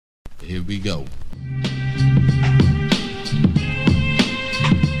Here we go.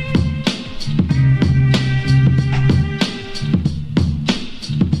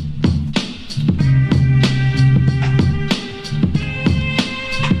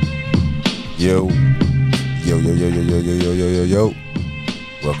 Yo.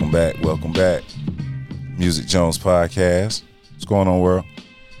 Welcome back. Music Jones Podcast. What's going on, world?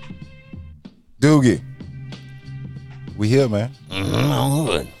 Doogie. We here, man. I'm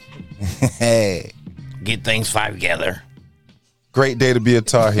good. Hey. Get things five together. Great day to be a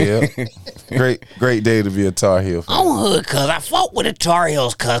Tar Heel. Great day to be a Tar Heel. I'm hood, cuz I fought with the Tar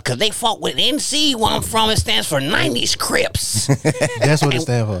Heels, cuz they fought with NC. Where I'm from, it stands for 90s Crips. That's what it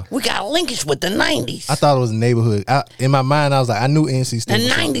stands for. We got a linkage with the 90s. I thought it was a neighborhood. In my mind, I was like, I knew NC The stood for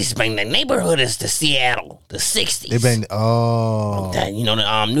 90s, man. The neighborhood is the Seattle. The 60s. They been That,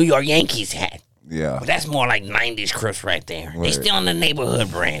 the New York Yankees had. Yeah. But that's more like 90s Crips right there. They Right. still in the neighborhood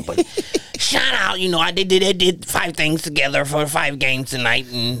brand. But shout out, they did 5 things together for 5 games tonight.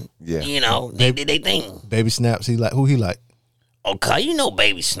 And, they did their thing. Baby Snaps. Who he like? Okay,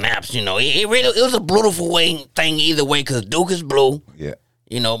 Baby Snaps, it was a beautiful thing either way because Duke is blue. Yeah.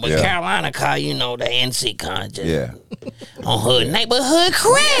 But Yeah. Carolina car, the NC car just Yeah. on hood neighborhood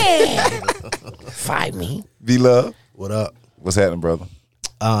crap. Fight me. V-Love. What up? What's happening, brother?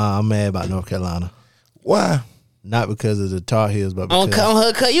 I'm mad about North Carolina. Why? Not because of the Tar Heels, but because Come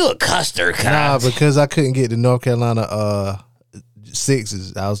hood car, you a custer car. nah, because I couldn't get the North Carolina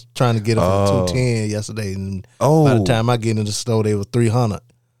sixes. I was trying to get them for $210 yesterday, and by the time I get in the store, they were $300.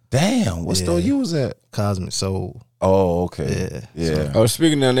 Damn. What store you was at? Cosmic Soul. Oh, okay. Yeah. Oh,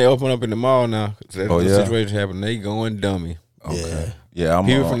 speaking of, they open up in the mall now. The yeah? situation happened. They going dummy. Okay. Yeah,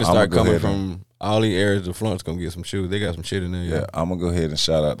 People finna start coming ahead from all these areas of Florence gonna get some shoes. They got some shit in there. Yeah, I'm gonna go ahead and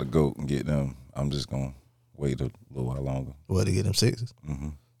shout out the GOAT and get them. I'm just gonna wait a little while longer. What, to get them sixes? Mm-hmm.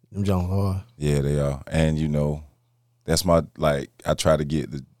 Them Jones hard. Yeah, they are. And that's my I try to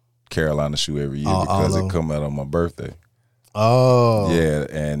get the Carolina shoe every year because it come out on my birthday. Oh. Yeah,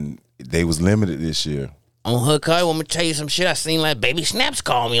 and they was limited this year. On hood car, want me to tell you some shit? I seen Baby Snaps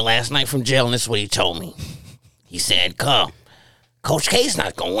call me last night from jail, and this is what he told me. He said, Coach K's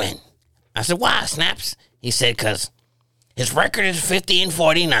not gonna win. I said, why, Snaps? He said, because his record is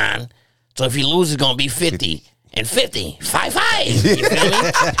 50-49, so if he loses, it's going to be 50 and 50. 5-5. You feel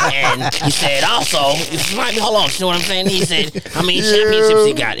me? And he said, also, hold on, see what I'm saying? He said, how many championships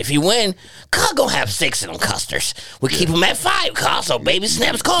he got? If he win, Carl going to have 6 of them custers. We keep him at 5, Carl, so Baby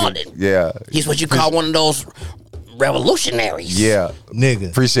Snaps called it. Yeah. He's what you call one of those revolutionaries. Yeah. Nigga.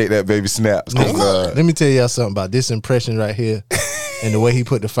 Appreciate that, Baby Snaps. Let me tell y'all something about this impression right here and the way he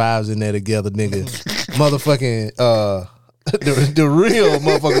put the 5s in there together, nigga. Motherfucking, the real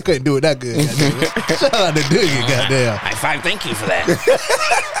motherfucker couldn't do it that good. Goddamn. Shout out to Doogie, goddamn. High five, thank you for that.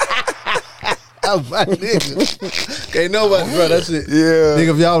 I'm my nigga. Can't nobody, bro, that shit. Yeah.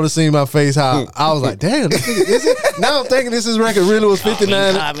 Nigga, if y'all would have seen my face, how I was like, damn, this nigga, is it? Now I'm thinking this record really was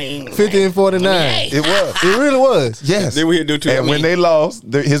 59, 50 and 49. Hey. It was. It really was. Yes. Then we here do too. And when they lost,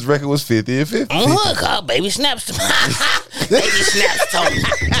 his record was 50 and 50. On hood, Carl, Baby Snaps. Baby Snaps told me.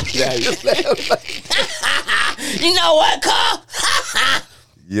 You know what, Carl?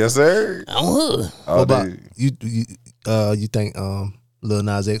 Yes, sir. On hood. What about you think Lil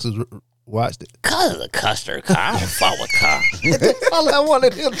Nas X was watched it? Cuz a custer, Carl. I don't fuck with Carl. All I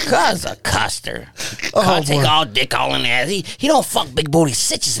wanted him. Cuz a custer. Oh, Carl take boy. all dick all in the ass. He don't fuck big booty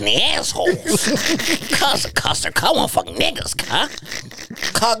sitches in the assholes. Cuz a custer. Carl won't fuck niggas, Carl.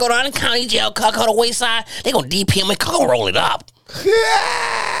 Carl go down to county jail. Carl go to wayside. They gonna DP him and Carl gonna roll it up.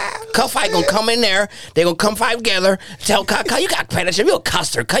 Carl fight gonna come in there. They gonna come fight together. Tell Carl, you got predator. You a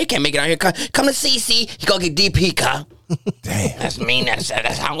custer. Carl, you can't make it out here. Carl, come to CC. You gonna get DP, Carl. Damn. That's mean. That's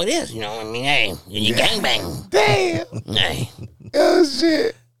how it is. You know what I mean? Hey, you gangbang. Damn. Hey. Oh,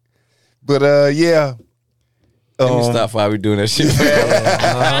 shit. But, yeah. Let me stop while we doing that shit.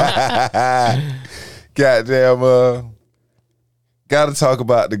 Goddamn, gotta talk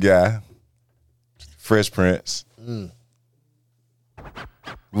about the guy, Fresh Prince,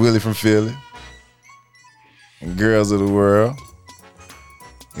 Willie from Philly, and Girls of the World.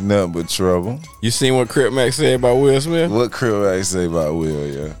 Ain't nothing but trouble. You seen what Crip Mac said about Will Smith? What Crip I say about Will?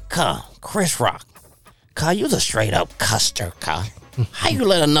 Yeah, Carl, Chris Rock. Carl, you's a straight up custer, Carl. How you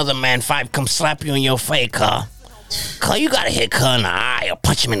let another man fight come slap you in your face, Carl? Carl, you gotta hit Carl in the eye or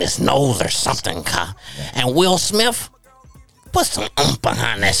punch him in his nose or something, Carl. And Will Smith, put some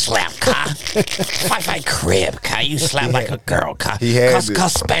behind that slap, Carl. Fight like crib, Carl. You slap like a girl, Carl. He had Carl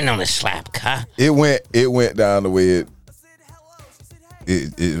spend on his slap, Carl. it went down the way it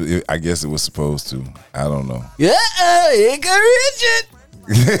I guess it was supposed to. I don't know. Yeah, you can reach it.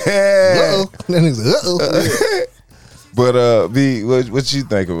 Uh-oh. That nigga said, uh-oh. But B, what you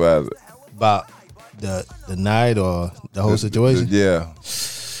think about it? About the night or the whole situation? Yeah.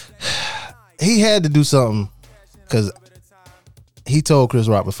 He had to do something because he told Chris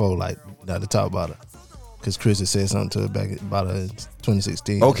Rock before, like, not to talk about it. Because Chris had said something to her back about her in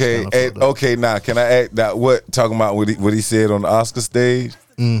 2016. Okay, okay. Now, can I act that? What talking about what he said on the Oscar stage?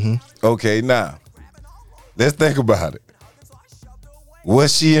 Mm-hmm. Okay, now let's think about it.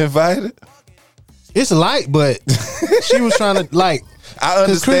 Was she invited? It's light, but she was trying to like. I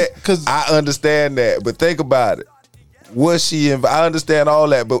understand. I understand that, but think about it. Was she? I understand all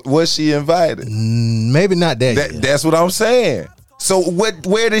that, but was she invited? Maybe not that. That's what I'm saying. So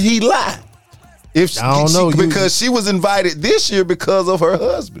where did he lie? If I don't know, because she was invited this year because of her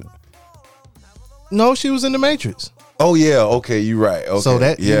husband. No, she was in the Matrix. Oh yeah, okay, you're right. Okay. So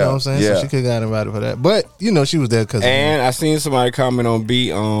that you know what I'm saying. Yeah. So she could have got invited for that, but you know she was there because. And I seen somebody comment on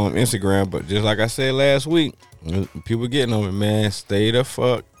B on Instagram, but just like I said last week, people getting on it, man. Stay the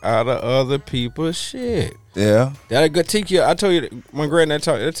fuck out of other people's shit. Yeah, That'll go take you. I told you, my granddad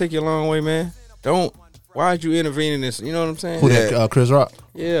taught. That'll take you a long way, man. Don't. Why'd you intervene in this? You know what I'm saying? Who that? Chris Rock.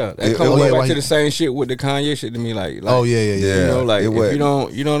 Yeah, that comes back to the same shit with the Kanye shit to me. Like oh yeah. You know, like if you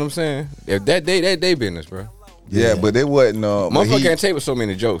don't, you know what I'm saying? If that day business, bro. Yeah, but it wasn't. Motherfucker can't take with so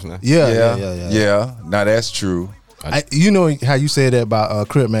many jokes now. Yeah. Now that's true. You know how you said that about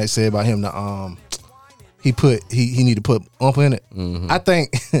Crip Max said about him. He need to put ump in it. Mm-hmm.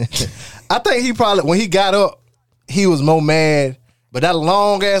 I think he probably when he got up, he was more mad. But that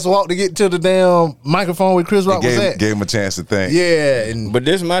long ass walk to get to the damn microphone where Chris Rock was at gave him a chance to think. Yeah, but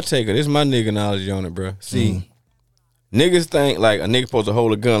this is my take. This is my nigga knowledge on it, bro. See, niggas think like a nigga supposed to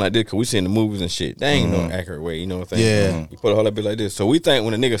hold a gun like this because we see in the movies and shit. That ain't no accurate way, you know what I'm saying? Yeah. You put a whole lot bit like this. So we think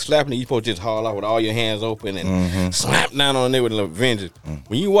when a nigga slapping you, you supposed to just haul out with all your hands open and slap down on a nigga with a vengeance.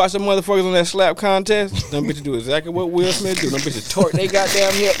 When you watch them motherfuckers on that slap contest, them bitches do exactly what Will Smith do. Them bitches torque they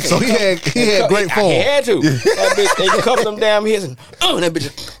goddamn hips. So he had great form. He had to. That bitch, they cover them damn hips and that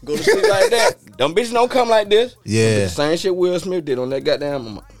bitch go to sleep like that. Them bitches don't come like this. Yeah. Same shit Will Smith did on that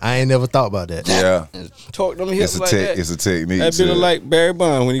goddamn. I ain't never thought about that. Yeah. Torque them hips like that. It's a technique. That bitch like Barry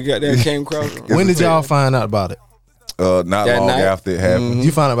Bond when he got there came across. When did y'all find out about it? Not that long night? after it happened.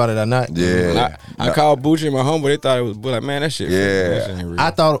 You found out about it that night? Yeah. I called Bucci and my homeboy. They thought it was like, man, that shit. Yeah. That shit ain't real. I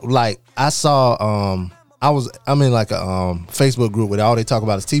thought like I saw I'm in like a Facebook group where all they talk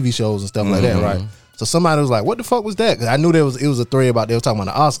about is TV shows and stuff like that, right? So somebody was like, "What the fuck was that?" Because I knew it was a thread about they were talking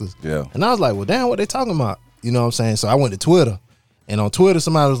about the Oscars. Yeah. And I was like, "Well, damn, what they talking about?" You know what I'm saying? So I went to Twitter, and on Twitter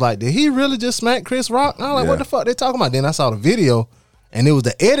somebody was like, "Did he really just smack Chris Rock?" And I was like, "What the fuck they talking about?" Then I saw the video, and it was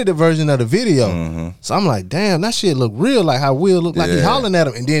the edited version of the video. So I'm like, "Damn, that shit look real. Like how Will looked like he hollering at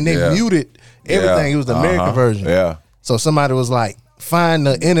him." And then they muted everything. It was the American version. Yeah. So somebody was like, "Find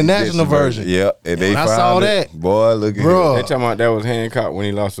the international version." Yeah, and they I found saw it. that. Boy, look at Bro. They talking about that was Hancock when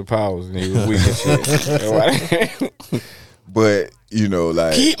he lost the powers and he was weak and shit. But you know,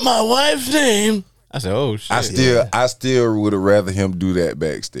 like Keep my wife's name. I said, oh shit. I still would have rather him do that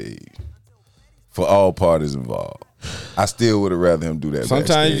backstage for all parties involved. I still would have rather him do that. Sometimes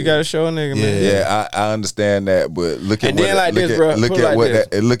backstage. you gotta show a nigga, man. Yeah, I understand that, but look at And what then like look this, at, bro. look Put at like what this.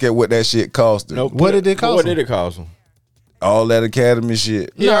 that look at what that shit cost him. No, What did it cost What him? did it cost him? All that Academy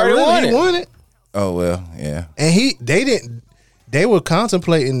shit. He already won He it. won it. Oh well, yeah. And they were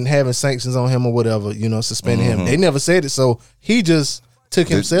contemplating having sanctions on him or whatever, you know, suspending him. They never said it, so he just took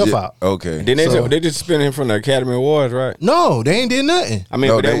himself out. Okay. Then So- they just suspended him from the Academy Awards, right? No, they ain't did nothing. I mean,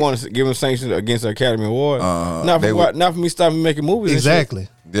 No, but they they- want to give him sanctions against the Academy Awards. Not they for would- not for me stopping making movies. and shit. Exactly.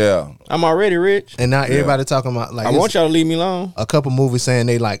 Yeah. I'm already rich. And now everybody talking about like I it's want y'all to leave me alone. a couple movies saying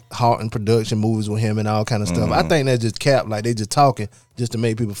they like halting production movies with him and all kind of stuff. I think that's just cap, like they just talking just to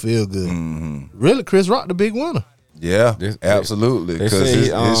make people feel good. Really, Chris Rock the big winner. Yeah, They- absolutely. they Because say, his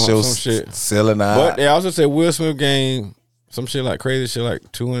some show's shit. selling out. But they also said Will Smith gained some shit like crazy shit like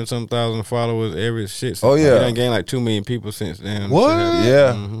 200-some thousand followers every shit. Oh, yeah. He done gained like 2 million people since then. What? Shit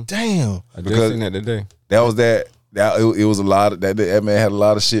happened. Yeah. Damn. I just Because- seen that today. That was that. It was a lot of that man had a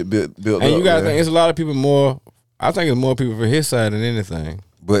lot of shit built And up. you gotta man. think it's a lot of people more. I think it's more people for his side than anything.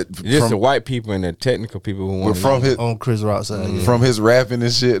 But Just the white people and the technical people who want. but from his On Chris Rock's side. Yeah. from his rapping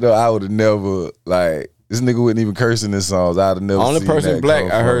and shit though, I would have never like this nigga wouldn't even curse in his songs. I'd have never. Only seen person that black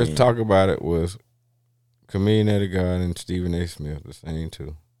come I from heard him. talk about it was Comedian Eddie God and Stephen A. Smith, the same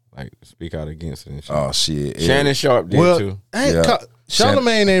two. Like speak out against it and shit. Oh shit, Shannon Sharp did Well, too. Yeah.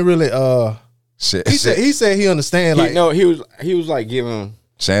 Charlamagne ain't really Shit. he said he understand like He was like giving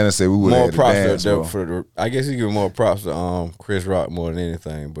Shannon said we would more have props dance, to, bro. for the. I guess he give more props to Chris Rock more than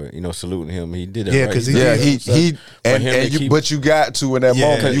anything. But saluting him, he did it. Yeah, right. 'cause but you got to in that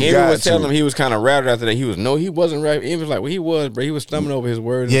moment. Because You Envy got was telling to. him he was kind of rattled after that. He wasn't right. Envy was like, well, he was, but he was stumbling over his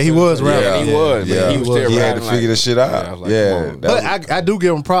words. Yeah, he was rattled. Yeah, he was. Yeah, But he was still he had to rattling figure like, this shit I out. was like, Yeah, come on. But I do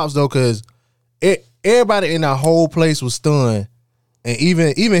give him props though, because everybody in that whole place was stunned, and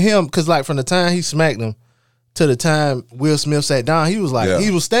even him, because like from the time he smacked him to the time Will Smith sat down, he was like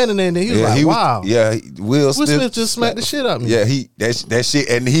he was standing there and he was like, wow, Will Smith just smacked the shit out of me. Yeah, that shit,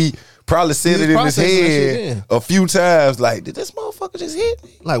 and he probably said He it in his processing that shit, head a few times. Like, did this motherfucker just hit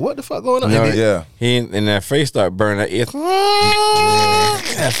me? Like, what the fuck going on? No, And then- Yeah, He and that face started burning.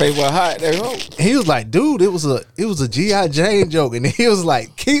 That face was hot. There you go. he was like, dude, it was a G.I. Jane joke, and he was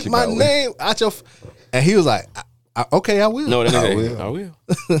like, keep my name out your. And he was like, okay, I will. No, I I will. will.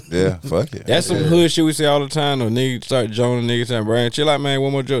 yeah, fuck it. That's some hood shit we say all the time. Though niggas start joning niggas saying, Brian, chill out, man.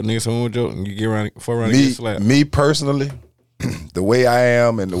 One more joke, niggas. One more joke, and you get around, and get slapped. Me personally, the way I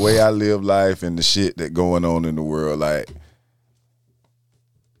am and the way I live life and the shit that going on in the world, like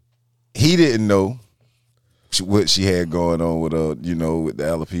he didn't know what she had going on with with the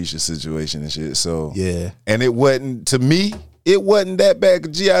alopecia situation and shit. So Yeah. and it wasn't, to me, it wasn't that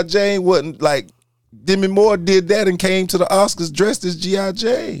bad. G.I. Jane wasn't like, Demi Moore did that and came to the Oscars dressed as G.I.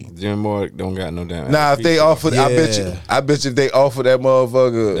 Jane. Jim Moore don't got no damn. Nah, if they offered, I bet you if they offered that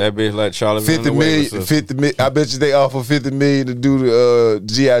motherfucker that bitch like Charlie 50 million, I bet you they offer $50 million to do the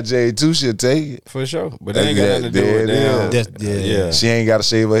G.I. Jane 2, she'll take it. for sure. But they ain't got nothing to do with damn. Yeah. She ain't got to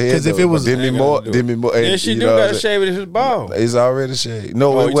shave her head. 'Cause if it was- Demi Moore, Yeah, she do got to shave it if it's bald. It's already shaved.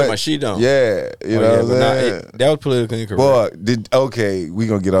 No, Oh, it you talking wasn't. about she don't? Yeah, you know what I'm saying? That was politically incorrect. Boy, we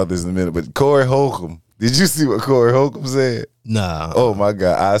gonna get off this in a minute, but Corey Holcomb, did you see what Corey Holcomb said? Nah. Oh my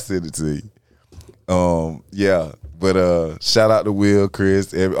God, I sent it to you. Yeah, but shout out to Will,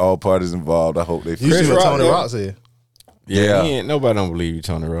 Chris, all parties involved. I hope they. You feel see what Rock, Tony though. Rock said? Yeah. He ain't, nobody don't believe you,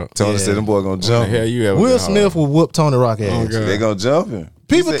 Tony Rock. Tony said them boy gonna What the jump. hell you ever Will been Smith will whoop Tony Rock ass. God. They gonna jump him.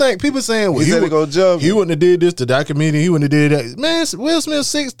 People saying, well, he said they gonna jump he him. wouldn't have did this to that comedian. He wouldn't have did that. Man, Will Smith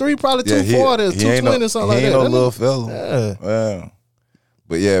 6'3", probably 240, he ain't 220, something like he that. ain't no That little nigga- fella. Yeah. Yeah.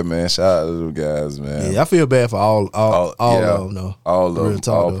 But yeah, man, shout out to them guys, man. Yeah, I feel bad for all of them, though. All of Real them,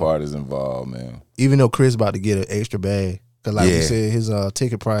 talk, all though. parties involved, man. Even though Chris about to get an extra bag, because like we Yeah. said, his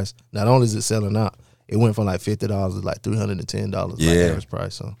ticket price, not only is it selling out, it went from like $50 to like $310, Yeah. like average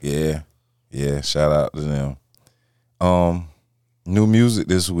price. So Yeah, shout out to them. New music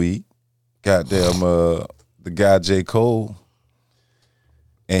this week. Goddamn, the guy J. Cole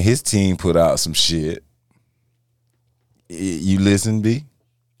and his team put out some shit. You listen, B?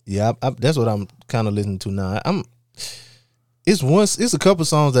 yeah, that's what I'm kind of listening to now. It's a couple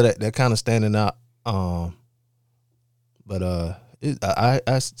songs that kind of standing out. But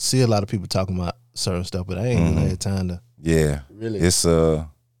I see a lot of people talking about certain stuff, but I ain't really had time to. Yeah. Really? It's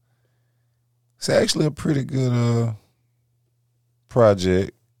actually a pretty good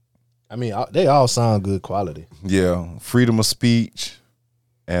project. I mean, they all sound good quality. Yeah. Freedom of Speech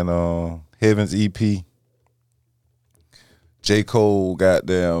and Heaven's EP. J. Cole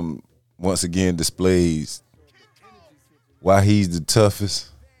goddamn once again displays why he's the toughest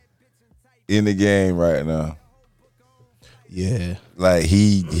in the game right now. Yeah, Like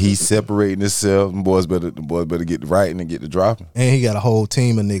he's separating himself. The boys better get the writing and get the dropping. and he got a whole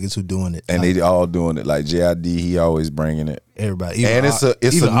team of niggas who doing it, And like, they all doing it. Like JID, he always bringing it. everybody. Even And it's a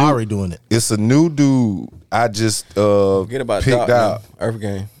even new, Ari doing it. It's a new dude I just Forget about picked Doc, out. man. Earth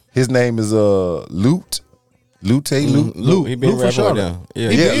Game. His name is Lute. Luke. Luke, he been Luke from rapping with Charlotte. them. Yeah,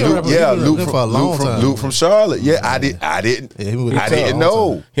 He been Yeah, Luke, rapping- yeah, he been Luke rapping for a long time. Luke from Charlotte. Yeah, I didn't Yeah, he was- I he didn't tough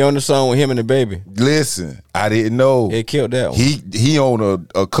all know. He on the song with him and the baby. Listen, I didn't know. He killed that one. He on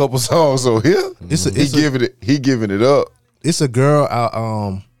a couple songs on here. He giving it up. It's a girl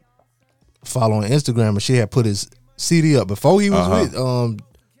I follow on Instagram, and she had put his CD up before he was with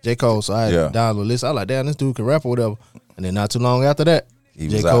J. Cole. So I had downloaded the list. I like, damn, this dude can rap or whatever. And then not too long after that,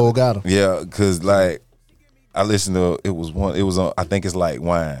 J. Cole got him. Yeah, because like I listened to it was on, I think it's like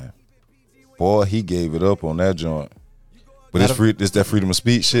Wine. Boy, he gave it up on that joint. But it's that freedom of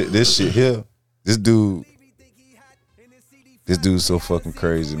speech shit. This shit here. This dude's so fucking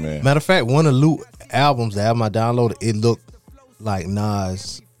crazy, man. Matter of fact, one of Luke albums, the album I downloaded, it looked like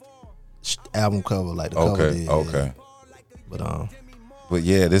Nas' album cover, like the cover did. Okay. But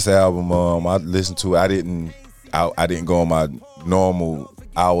yeah, this album, I listened to it. I didn't go on my normal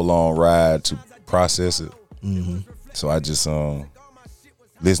hour-long ride to process it. Mm-hmm. So I just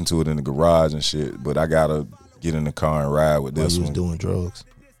listened to it in the garage and shit. But I gotta get in the car and ride with while this you was one. doing drugs.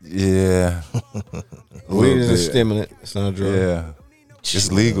 Yeah. Weed is a stimulant. It's not a drug. Yeah.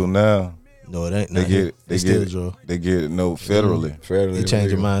 It's legal now. No, it ain't. They get it. They It's get still a it. drug. They get it. No, federally. Federally, They change your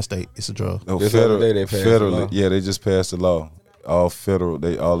illegal. mind state. It's a drug. No, This other day they passed the federally. law. Yeah, they just passed the law. All federal.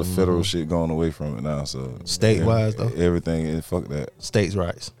 All the federal shit going away from it now. So State-wise, though? everything. And fuck that. States'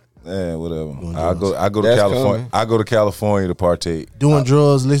 rights. Yeah, whatever. Doing I go. drugs. I go to That's California. coming. I go to California to partake. Doing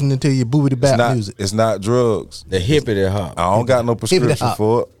drugs, listening to your boobity It's bap not. music. It's not drugs. The hippity hop. I don't got no prescription hop.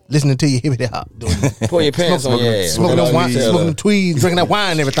 for it. Listening to your hippity hop. Doing Pull your pants on your ass. smoking That's them all wine, they tell smoking them us. tweeds, drinking that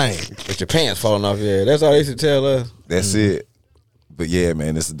wine and everything. With your pants falling off your ass. That's all they used to tell us. That's it. But yeah,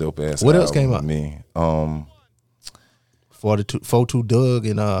 man, it's a dope ass. What else album came to out? Me, 42 Doug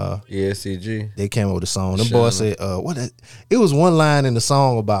and ESCG. they came up with a song. Them Shut boys up. said, what it was one line in the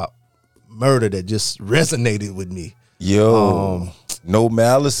song about murder that just resonated with me. yo, No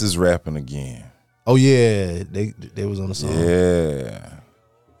Malice is rapping again. Oh yeah, they was on the song. Yeah.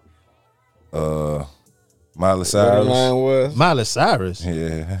 Miley What the Cyrus. line was? Miley Cyrus.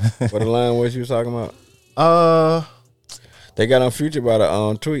 Yeah. What the line was you was talking about? They They got on Future about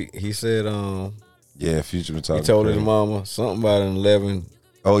a tweet. He said Yeah, Future been he talking. told his crazy. mama something about an 11.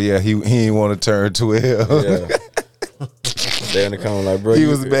 Oh yeah, he ain't want to turn 12. Yeah. They in the comment like, bro, He you,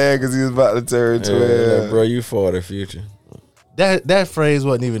 was mad because he was about to turn 12. like, bro, you for the future. that phrase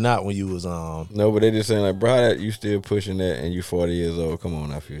wasn't even out when you was No, but they just saying like, bro, how that you still pushing that and you 40 years old. Come on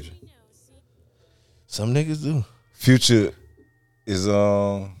now, Future. some niggas do. Future is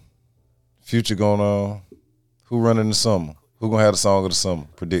Future going on. Who running the summer? Who gonna have the song of the summer?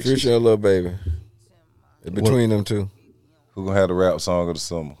 Predictions. Future and Lil Baby. It's between them two. Who gonna have the rap song of the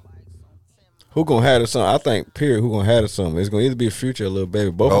summer? Who gonna have the song? I think, period, who gonna have the song? It's gonna either be Future or Lil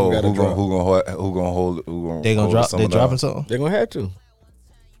Baby. Both Oh, of them got to drop. who gonna hold? Who gonna They gonna hold drop. the summer They dropping down? something. They're gonna have to.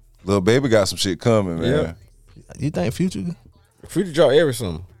 Lil Baby got some shit coming, man. Yeah. You think Future? Future drop every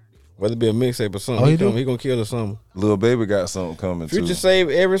summer. Whether it be a mixtape or something. Oh, he do? He gonna kill the summer. Lil Baby got something coming Future too. save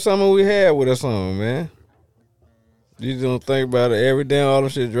every summer we had with a song, man. You just don't think about it. Every damn all them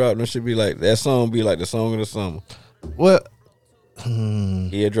shit drop, them should be like that song be like the song of the summer. What?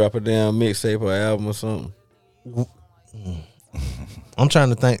 He'll drop a damn mixtape or album or something. I'm trying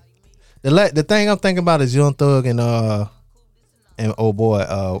to think. The thing I'm thinking about is Young Thug and oh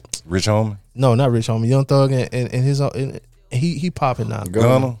boy, Rich Homie, no, not Rich Homie. Young Thug and his he popping now.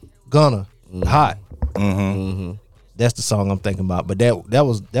 Gunna. Gunna, hot. Mm-hmm. That's the song I'm thinking about. But that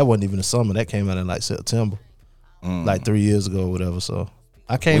wasn't even the summer. That came out in like September, like 3 years ago or whatever. So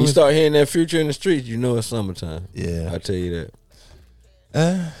I When came. you With, start hearing that Future in the streets, you know it's summertime. yeah, I tell you that.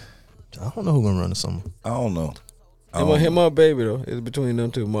 I don't know who gonna run the summer. I don't know. Him up, baby though. It's between them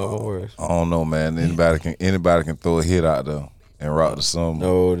two motherfuckers. I don't know, man. Anybody can throw a hit out there and rock the summer.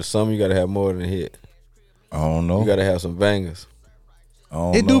 No, the summer you gotta have more than a hit. I don't know. You gotta have some bangers. I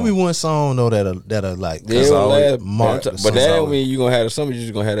don't It know. do be one song though that are like Yeah, it will always last, marked but the that song. don't mean you gonna have the summer. You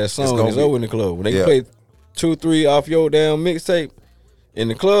just gonna have that song. gonna It's be- over in the club. When they Yeah. play 2-3 off your damn mixtape in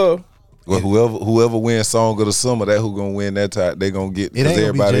the club, Well, whoever wins song of the summer, that who gonna win that time? They gonna get it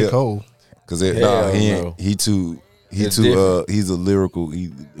ain't gonna be J. Cole. Because Hell he no. It's too different. he's a lyrical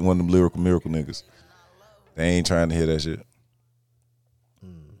one of them lyrical miracle niggas. They ain't trying to hear that shit.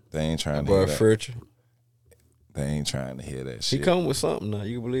 They ain't trying to boy, hear that. Furcher. They ain't trying to hear that He shit. come with something now.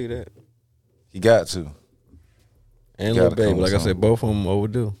 You can believe that. He got to. And Gotta Lil Baby, come with like I said, something. both of them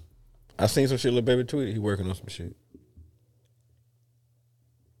overdue. I seen some shit Lil Baby tweeted. He working on some shit.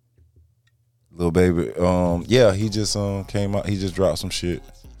 Lil Baby, yeah, he just came out. He just dropped some shit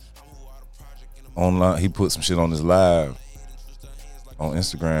online. He put some shit on his live on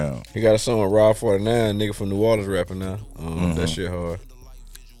Instagram. He got a song with Raw 49, nigga from New Orleans rapping now. That shit hard.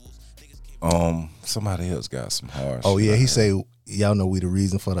 Somebody else got some hard. Oh shit yeah, out he here. say y'all know we the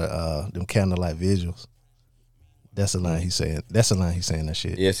reason for the them candlelight visuals. That's the line he's saying. That's the line he's saying that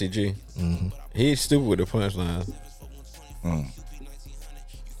shit. ESCG. He's stupid with the punchline.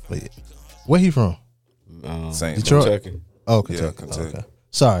 But yeah. Where he from? Saint Detroit. Kentucky. Oh, Kentucky. Kentucky. Okay.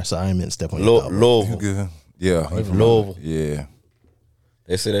 Sorry, I ain't meant to step on your thought. You Louisville. good? Yeah, he from Louisville. Yeah,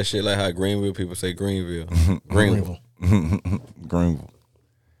 They say that shit like how Greenville people say Greenville. Greenville. Greenville.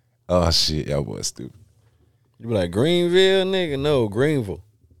 Oh shit, y'all boys stupid. You be like, Greenville, nigga? No, Greenville.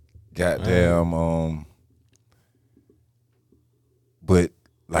 Goddamn. But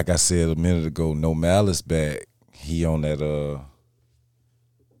like I said a minute ago, No Malice back. He on that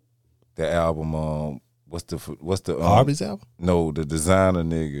the album. What's the Arby's album? No, the designer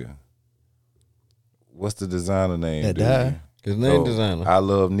nigga. What's the designer name? That dude? died? His name Oh, designer. I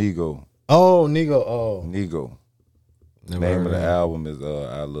Love Nego. Oh, nigga. Oh, Nego. Never Name heard of the him. album is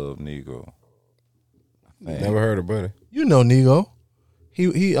I Love Nego. Never heard of Buddy. you know Nego. He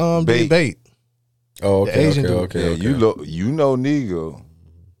did Bait. bait. Oh, The okay, Asian dude. okay. You know Nigo.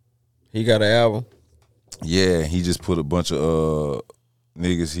 He got an album. Yeah, he just put a bunch of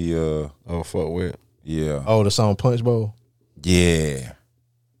niggas he Oh, fuck with. yeah. Oh, the song Punch Bowl. Yeah.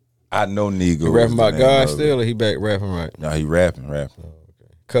 I know Nigo. He rapping about God still, or he back rapping right? No, he rapping.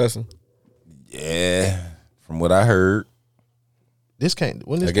 Cussing. Yeah. From what I heard, This can't.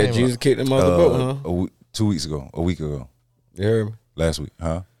 When this I guess came Jesus out? kicked him out the boat, huh? 2 weeks ago, a week ago, You heard me? last week,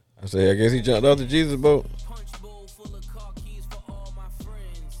 huh? I said, I guess he jumped off the Jesus boat.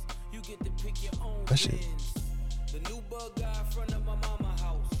 That shit.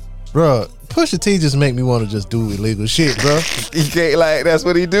 Bruh, Pusha T just make me want to just do illegal shit, bro. He can't that's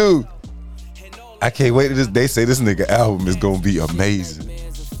what he do. I can't wait to this. They say this nigga album is gonna be amazing.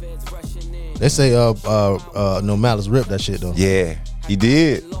 They say No Malice ripped that shit though. Yeah, he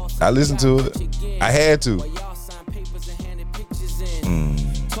did. I listened to it. I had to.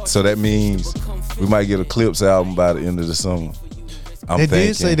 So that means we might get a Clips album by the end of the summer. They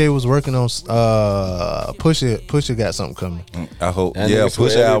did say they was working on Pusha got something coming. I hope. That Yeah, nigga swear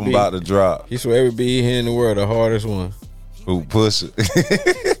Pusha every album beat- about to drop. He swear every beat here in the world, the hardest one. Who Pusha?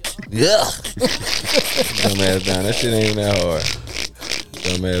 Yeah. Dumbass down. That shit ain't even that hard.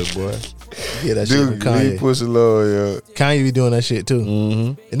 Dumbass boy. Yeah, that shit from Dude, Kanye. leave Pusha alone, yeah. Kanye be doing that shit too.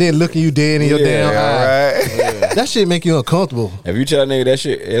 Mm-hmm. And then looking you dead in your damn eye. Yeah, right. That shit make you uncomfortable. If you tell a nigga that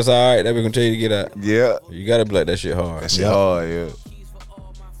shit, it's all right, that we gonna tell you to get out. Yeah, You gotta be like that shit hard. that shit Yep. hard, yeah.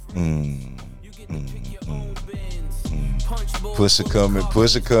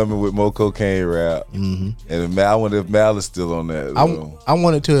 Pusha coming with more cocaine rap. And I wonder if Malice still on that. though. I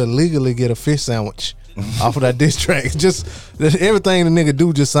wanted to illegally get a fish sandwich off of that diss track. Just everything the nigga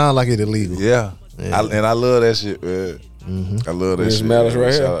do just sound like it illegal. Yeah, Yeah. I love that shit, man. I love that Here's shit. Malice man.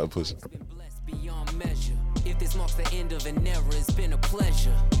 right Shout here. out to Pusha. Beyond measure. If this marks the end of an era, it's been a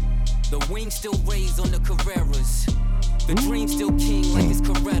pleasure. The wings still raised on the Carreras. The dream still king like it's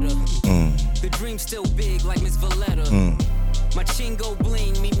Coretta. The dream still big like Miss Valletta. My chingo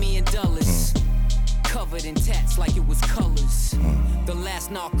bling, meet me in Dulles. Covered in tats like it was colors. The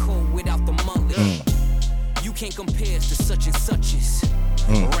last narco without the mullet. You can't compare us to such and suches.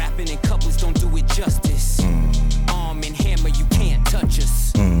 Rapping in couplets don't do it justice. Arm and hammer, you can't touch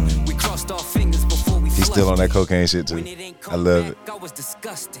us. We crossed our fingers before we He's still on that flushed it. cocaine shit too. When it ain't I come love back, it. I was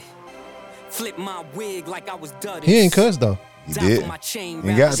disgusted. Flip my wig like I was dudded. He ain't cuss though. He Down did. for my chain He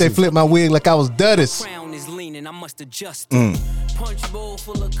round. got Say to. flip my wig like I was Duddis. Crown is leaning, I must adjust it. Punch bowl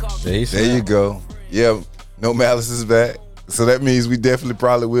full of coffee. Yeah, he There you said, go. Yeah, No Malice is back. So that means we definitely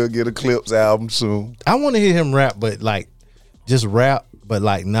probably will get a Clips album soon. I want to hear him rap, but like just rap, but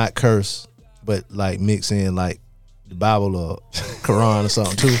like not curse, but like mix in like the Bible or Quran or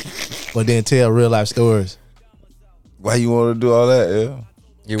something too. But then tell real life stories. Why you want to do all that? Yeah.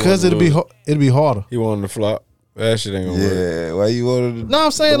 he Cause wanted to lose. it'll be harder. He wanted to flop. That shit ain't gonna work. Yeah. Why you want to? No,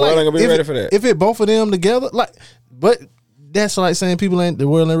 I'm saying The world like ain't gonna be if ready it, for that. If it both of them together, like, but that's like saying the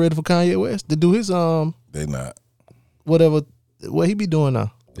world ain't ready for Kanye West to do his They not. whatever what he be doing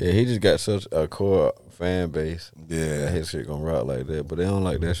now. Yeah, he just got such a core fan base. That Yeah. his shit gonna rock like that, but they don't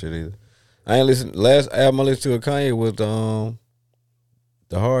like that shit either. I ain't listen. Last album I listened to of Kanye was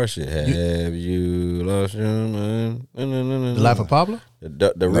the hard shit. Have you lost your mind? The Life of Pablo.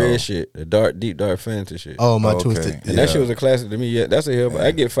 The No. red shit, the deep dark fantasy shit. Oh my Okay. twisted. And Yeah. that shit was a classic to me. Yeah, that's a hell.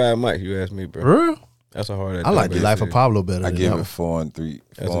 I get 5 mics. You ask me, bro. Real? That's a hard. I like the Life of Pablo better. I than give that it one. 4 and 3,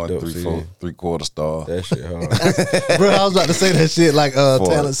 That's 4 a and dope 3, CD. 4, 3/4 star. That shit hard. Bro, I was about to say that shit like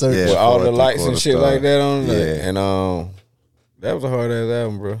talent search. Yeah. With all the 4 lights and 3/4 shit star. like that on it. Yeah. And that was a hard ass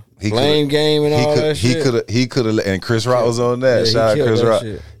album, bro. He Blame coulda- Game and all that shit. He could have, and Chris Rock was on that. Yeah, he Shout out killed Chris that Rock.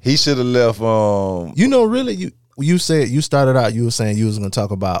 shit. He should have left. You know, really, you said you started out. You were saying you was gonna talk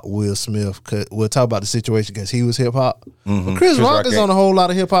about Will Smith. We'll talk about the situation because he was hip hop. But Chris Rock Rock is ain't- on a whole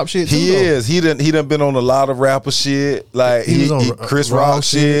lot of hip hop shit. He too, though. is. He done been on a lot of rapper shit. Like He was on Chris Raw Rock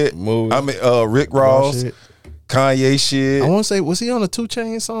shit, shit. movies. I mean, Rick Ross, shit. Kanye shit. I want to say, was he on a 2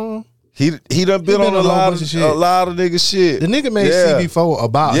 Chainz song? He done been been on on a a whole lot bunch of of shit. a lot of nigga shit. The nigga made Yeah. CB4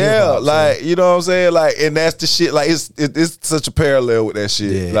 about hip Yeah, hop, so- like you know what I'm saying, like, and that's the shit. Like it's such a parallel with that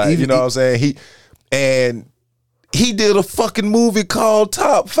shit. Yeah, Like even- you know what I'm saying. He did a fucking movie called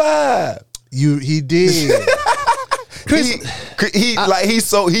Top 5. he did. Chris, He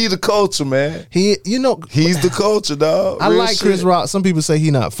the culture, man. you know, He's the culture, dog. I Real like Chris shit. Rock. Some people say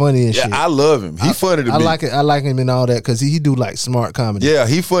he not funny and Yeah, shit. I love him. He funny to I me. like it. I like him and all that because he do like smart comedy. Yeah,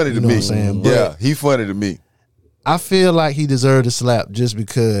 he funny to know me. what I'm saying? Yeah, But- he funny to me. I feel like he deserved a slap just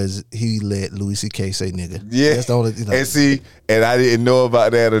because he let Louis C.K. say nigga. Yeah, That's the only. You know. and see, and I didn't know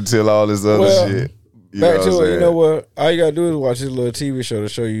about that until all this other Well, shit. Back what to I'm it, you saying? know what? All you gotta do is watch this little TV show to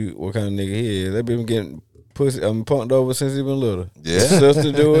show you what kind of nigga he is. They been getting punked over since he been little. Yeah. His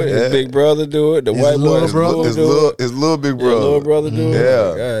sister do it. His Yeah. big brother do it. The His white boy little his brother- His little big Yeah, brother. little brother do it.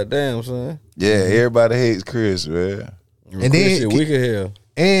 Yeah. God damn, son. Yeah, everybody hates Chris, man. And then- Chris shit weak as hell.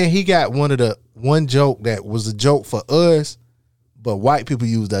 And he got one joke that was a joke for us, but white people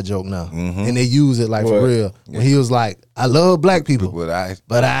use that joke now, and they use it like for What? real. When he was like, "I love black people, But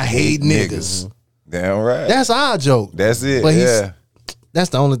I hate niggas." Damn right. That's our joke. That's it. But yeah. That's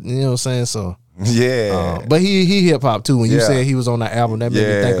the only, you know what I'm saying. So, Yeah. but he hip hop too. When you Yeah. said he was on that album, that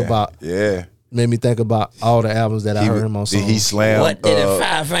made me think about all the albums that I heard him on. Songs. He slammed. What did the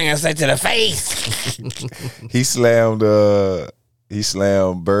five fingers say to the face? He slammed. He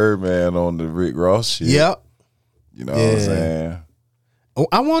slammed Birdman on the Rick Ross shit. Yep. You know what I'm Yeah. saying? Oh,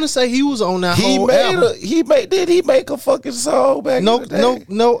 I want to say he was on that He whole made album. did he make a fucking song back No, in the day?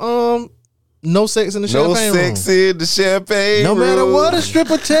 no sex in the No champagne sex room. in the champagne No matter room. what a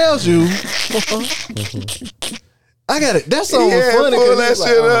stripper tells you. I got it. That song was Yeah, funny. pull 'cause that he was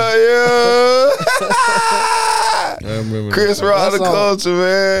shit like, up, yeah. I remember Chris that. Rock the That's all. culture,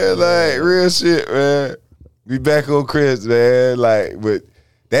 man. Like real shit, man. We back on Chris, man. Like, but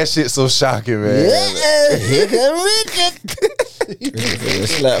that shit so shocking, man.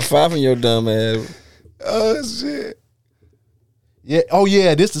 Slap five in your dumb ass. Oh shit. Yeah. Oh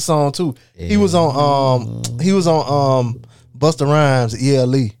yeah, this the song too. He was on Busta Rhymes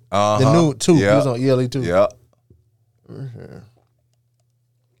ELE. The new two. He Yeah. was on ELE too. Yeah.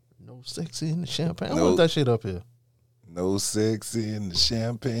 No sex in the champagne. I Nope. want that shit up here. No sex in the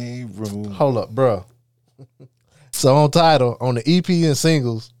champagne room. Hold up, bro. So on title, on the EP and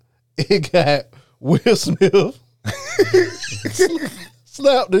singles, it got Will Smith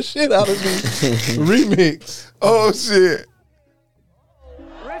slap the shit out of me remix. Oh shit.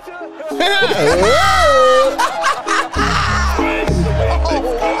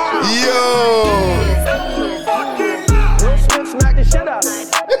 Yo.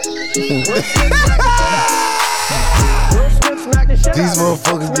 These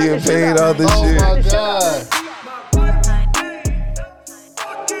motherfuckers getting paid all this Oh shit. my god.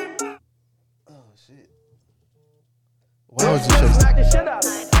 Oh shit. Why was you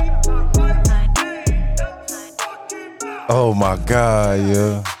Oh my god,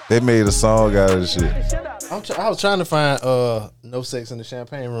 yeah. They made a song out of this shit. I was trying to find No Sex in the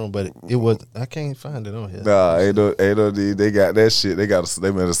Champagne Room, but it was I can't find it on here. Nah, ain't no need. They got that shit. They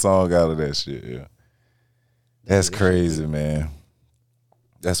made a song out of that shit, yeah. That's crazy, man.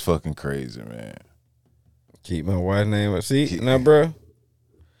 That's fucking crazy, man. Keep my wife's name up. See, now, bro.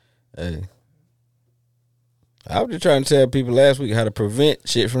 Hey. I was just trying to tell people last week how to prevent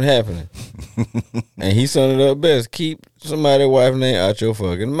shit from happening. And he summed it up best. Keep somebody's wife's name out your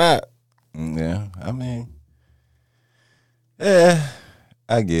fucking mouth. Yeah, I mean, yeah,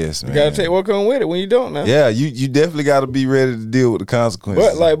 I guess, man. You gotta take what comes with it when you don't now. Yeah, you definitely got to be ready to deal with the consequences.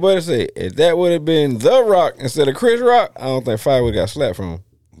 But like Buddy said, if that would have been The Rock instead of Chris Rock, I don't think Fire would have got slapped from him.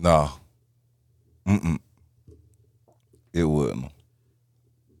 no, it wouldn't.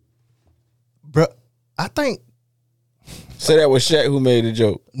 Bro, I think Say that was Shaq who made the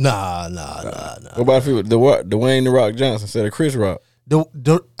joke. nah. What about if it was Dwayne The Rock Johnson instead of Chris Rock?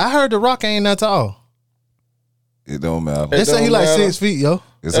 I heard The Rock ain't that tall. It don't matter. They say he don't like matter. 6 feet, yo.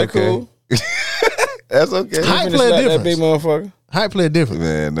 It's That okay. cool. That's okay. Height Finna play a slap that difference. big motherfucker. Height play a difference.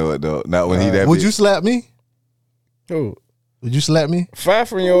 Man, no, it don't. Not when he that Would big. you slap me? Who? Would you slap me? Fire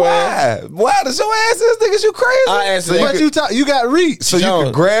from your ass. Why does your ass this niggas? You crazy? I asked so him. you But could, you got reach. so you Jones.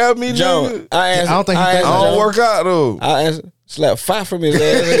 can grab me, John, nigga. I asked. I don't think he I think- asked I don't John. work out though. I asked, slap fire from his ass.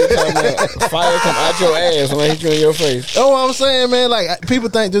 And he talking about fire come out your ass when I hit you in your face. Oh, what I'm saying, man. Like people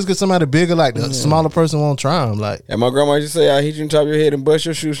think just because somebody bigger, like the smaller person won't try him. Like And my grandma used to say, I hit you on top of your head and bust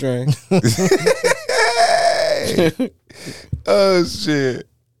your shoestring. Oh shit!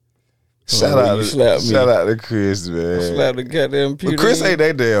 Shout Oh, out you to slapped me. shout out to Chris, man. Slap the goddamn But pewter. Chris ain't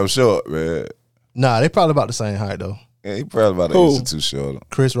that damn short, man. nah, they probably about the same height though. Yeah, he probably about an Who? inch or two short.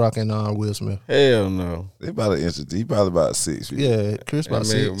 Chris Rock and Will Smith. Hell no. They about an inch or two. He probably about 6 feet. Yeah, Chris I about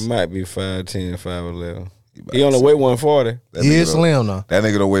mean, 6. might be 5'10", 5'11". about He only six. weigh 140. That He nigga is don't- slim now. That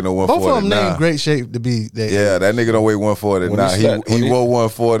nigga don't weigh no Both 140 of them now. in great shape to be that. Yeah, that nigga don't weigh 140 When now. he He slapped- when he- wore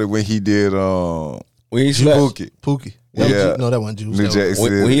 140 when he did When he slapped, Pookie. Pookie. Yeah. No, that wasn't Juice. New That Jack was-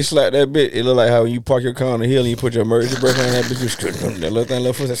 City. when he slapped that bit, it looked like how when you park your car on the hill and you put your emergency brake on that bitch, you skirt, that little thing,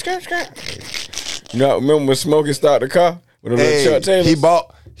 little foot, skirt, skirt. You know, remember when Smokey started the car with a little Chuck Taylor?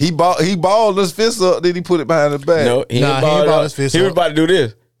 he balled his fist up, then he put it behind his back. No, he Nah, ain't he ain't balled balled up. his fist He was up. about to do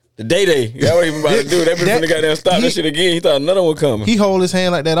this. The day. That's what he was about to do. That bitch finna goddamn stop he- that shit again. He thought another one coming. He hold his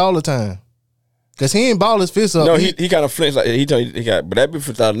hand like that all the time. Cause he ain't ball his fist up. No, he kind of flinched like he got. But that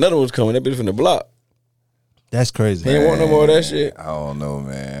bitch thought another one was coming. That bitch from the block. That's crazy. He ain't want no more of that shit. I don't know,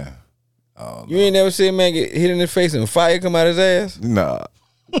 man. You ain't never seen a man get hit in the face and fire come out his ass? Nah.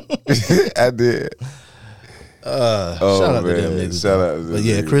 I did. Shout out to them niggas. Shout out to them But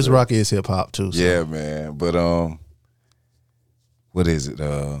yeah, niggas, Chris bro. Rock is hip hop too. So. Yeah, man. But what is it?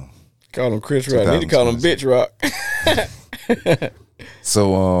 Call him Chris Rock. Need to call him Bitch Rock.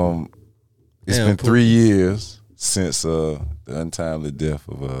 So it's Damn, been Pooh. 3 years since the untimely death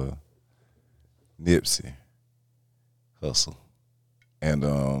of Nipsey Hussle. And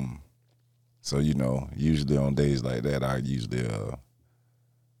so usually on days like that I usually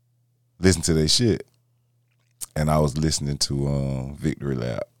listen to their shit. And I was listening to Victory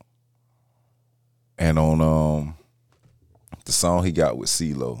Lap. And on the song he got with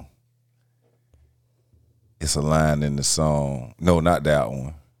CeeLo, it's a line in the song. No, not that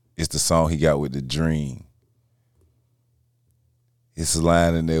one. It's the song he got with The Dream. It's a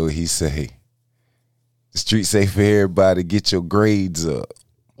line in there where he say, "The street say for everybody, get your grades up."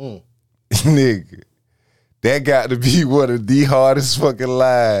 Nigga, that got to be one of the hardest fucking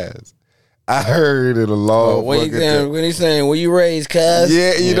lines I heard in a long fucking time. When he's saying, "Were you raised, cuz?"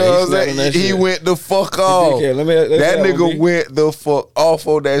 Yeah, you know what I'm saying? He went the fuck off. Let That nigga went the fuck off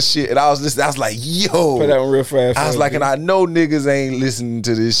on that shit. And I was listening, I was like, yo. Play that one real fast. I was like, and I know niggas ain't listening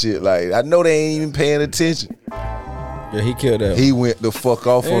to this shit. Like, I know they ain't even paying attention. Yeah, he killed that. He went the fuck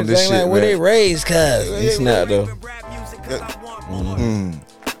off on this shit, like, were they man. raised, cuz? He snapped though.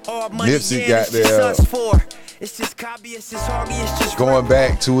 Nipsey got there. It's just copy, it's just hoggy, it's just Going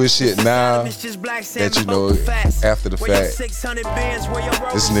back to his shit now, that you know, after the fact,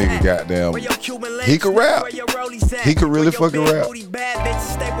 this nigga goddamn, he could rap. He could really fucking rap.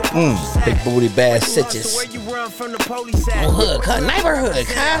 Big booty bad sitches. Oh, hood, cut neighborhood,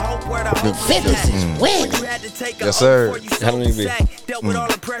 huh? The 50s is winning. Yes, sir. How many be? Dealt with all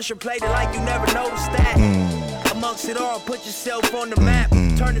the pressure, played it like you never noticed that. Amongst it all, put yourself on the map.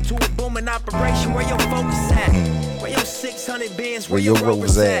 Turn it to a booming operation. Where your focus at? Where your 600 bands? Where your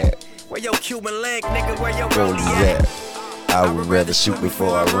rovers at? Where your Cuban link, nigga? Where your rollie at? I would rather shoot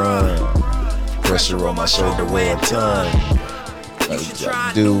before I run. Pressure on my shoulder weigh a ton.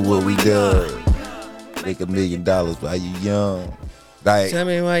 Like, do what we done. Make $1 million while you young. Like, Tell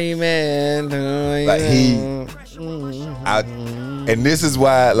me why you mad. like and this is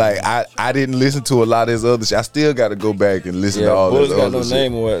why, like, I didn't listen to a lot of his other shit. I still got to go back and listen to all Bullets this got other no shit.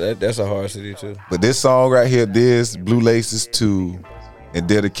 name or what. That's a hard city too. But this song right here, Blue Laces 2, and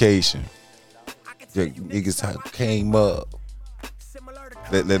Dedication. Yeah, niggas came up.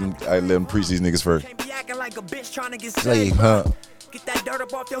 Let them preach these niggas first. Can't be acting like a bitch trying to get Slave, saved. huh? Get that dirt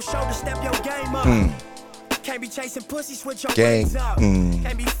up off your shoulder, step your game up. Can't be chasing pussy, switch your Gang. legs up.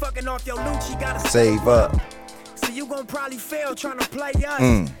 Can't be fucking off your loot, you gotta Save up. So you gon' probably fail trying to play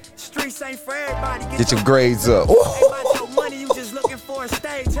us. Streets ain't for everybody. Get your grades up. Ain't about your money, you just looking for a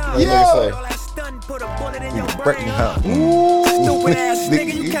stage, huh? Yeah. All that stunting, put a bullet in your Break brain, me, huh? huh? Stupid ass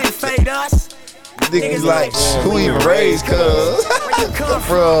nigga, you can't fade us. Niggas like, who even raised cuz? Where you come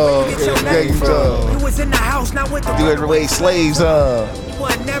From, Where you get your where name you from? You was in the house, not with the You ever raised slaves, huh? You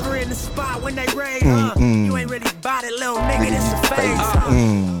wasn't never in the spot when they raid, huh? You ain't really bought it, little nigga, this a phase,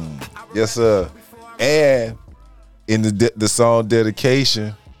 huh? Yes, sir. And in the song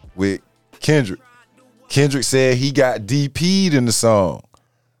Dedication with Kendrick said he got DP'd in the song.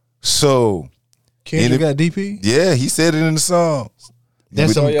 So, Kendrick got DP. yeah, he said it in the song.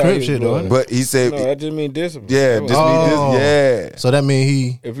 That's some yeah, crip he shit was though. doing But he said, No, that just mean discipline. yeah, That just was- be this, yeah. So that mean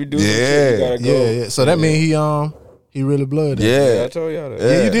he. If you do some shit, you gotta go. Yeah. So that mean he really blooded. Yeah. I told y'all that.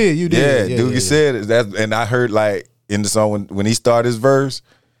 Yeah, you did. Yeah, Yeah, Doogie yeah. said it. And I heard like in the song when he started his verse,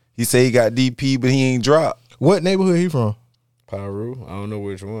 he said he got DP, but he ain't dropped. What neighborhood he from? Pyru. I don't know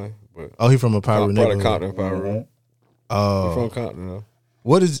which one, but Oh, he from a Pyro probably neighborhood. Compton Pyru. He from Compton though.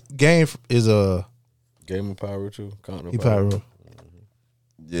 What is game is Game of Pyru too. Compton he Pyro?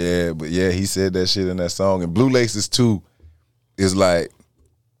 Yeah, but yeah, he said that shit in that song. And Blue Laces 2 is like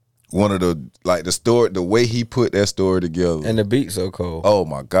one of the story, the way he put that story together. And the beat so cold. Oh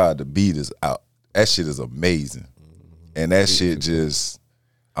my God, the beat is out. That shit is amazing. And that shit just,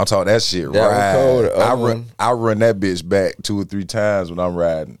 I'm talking that shit That ride. one cold, the other one- I run that bitch back 2 or 3 times when I'm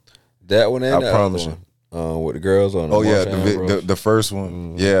riding. That one and I the promise other one. With the girls on. Oh yeah, Marshawn the first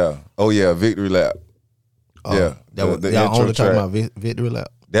one. Yeah. Oh yeah, Victory Lap. Yeah. That The y'all intro only talking track. about Victory Lap.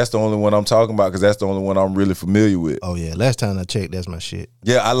 That's the only one I'm talking about because that's the only one I'm really familiar with. Oh yeah, last time I checked, that's my shit.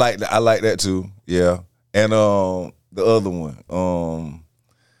 Yeah, I like that. I like that too. Yeah, and the other one,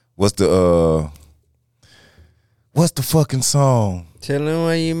 what's the fucking song? Tell them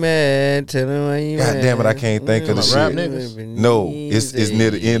why you mad. Tell them why you God mad. damn it, I can't think of the Rap shit. niggas? No, it's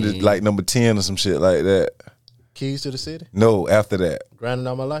near the end of like number 10 or some shit like that. Keys to the City. No, after that. Grinding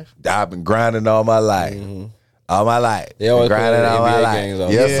all my life. I've been grinding all my life. All my life. They always grinding play the all my NBA life. games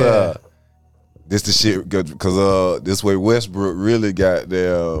on. Yes, Yeah. sir. This the shit because this way Westbrook really got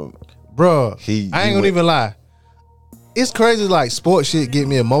their Bro, He I ain't gonna went- even lie. It's crazy, like sports shit get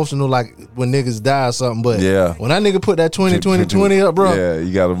me emotional, like when niggas die or something. But Yeah. when that nigga put that 20 up, bro, Yeah,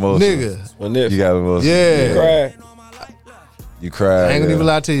 you got emotion. nigga, When this, You got emotion. Yeah. cry. You cried. I ain't gonna yeah. even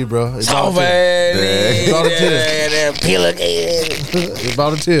lie to you, bro. It's So about a Yeah. Brought it to Peel again. tear. It's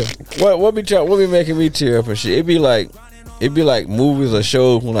about a tear. What be making me tear up and shit? It be like movies or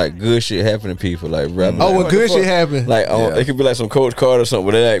shows when like good shit happen to people. Like rap. Oh, when what the good fuck? shit happen. Like Yeah. it could be like some Coach Carter or something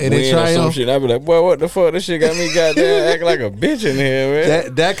where they like And they win or some triumph. shit. And I be like, boy, what the fuck? This shit got me goddamn acting like a bitch in here,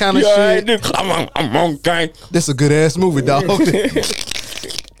 man. That kind of You all right, shit. dude? I'm on gang. This a good ass movie, dog.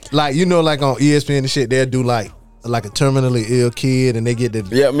 Like you know, like on ESPN and shit, they'll do like a terminally ill kid, and they get the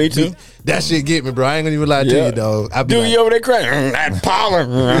Yeah, me too. That shit get me, bro. I ain't gonna even lie to Yeah. you, dog. I be Dude, like, you over there crying? That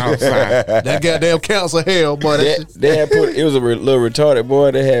pollen outside. that goddamn council hell, boy. That shit. They had put it was a little retarded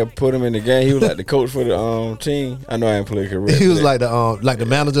boy. They had put him in the game. He was like the coach for the team. I know I ain't play correct. He was like the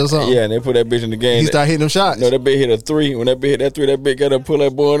manager or something. yeah, and they put that bitch in the game. He started hitting them shots. No, that bitch hit a 3. When that bitch hit that 3, that bitch got to pull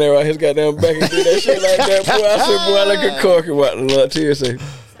that boy in there out his goddamn back and do that shit like that. Boy, I said, boy, I like a cork and what the little tears say.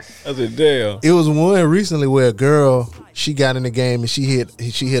 I said, damn. It was one recently where a girl, she got in the game and she hit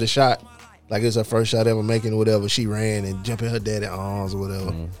a shot, like it was her first shot ever making or whatever. She ran and jumped in her daddy's arms or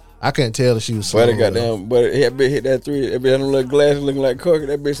whatever. I couldn't tell if she was But slow it got down. But that bitch hit that 3. That bitch had them little glasses looking like cork.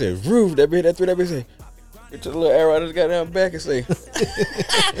 That bitch said, roof. That bitch hit that 3. That bitch said, get your little arrow out of his goddamn back and say,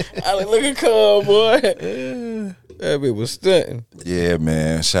 I like, look at Cub, boy. That bitch was stunting. Yeah,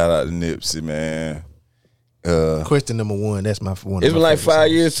 man. Shout out to Nipsey, man. Question number one. That's my one. It's been like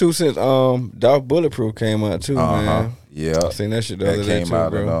 5 years too since Dolph Bulletproof came out too, man. Yeah. I seen that shit the That other day came too,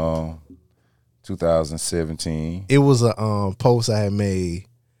 out bro. in 2017. It was a post I had made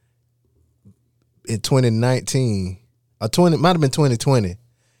in 2019. Might have been 2020.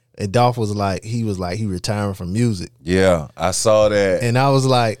 And Dolph was like, he retiring from music. Yeah, I saw that. And I was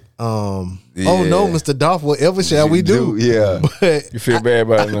like, oh no, Yeah. Mr. Dolph, whatever shall we do? Yeah. But You feel bad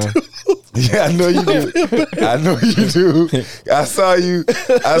about it now? Yeah, I know you do. I know you do. I saw you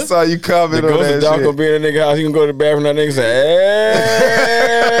comment The on ghost that of Dolph gonna shit. be in a nigga house. He can go to the bathroom. That nigga say,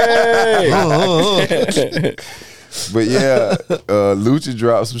 hey. But yeah, Lucha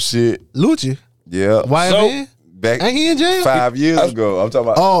dropped some shit. Lucci, Yeah. YFN? Back Ain't he in jail? 5 years ago. I'm talking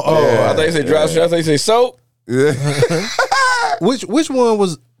about. Oh, I thought you said drop shit. I thought you said soap. Yeah. Which one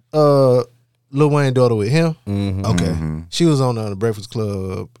was Lil Wayne's daughter with him? Okay, she was on the Breakfast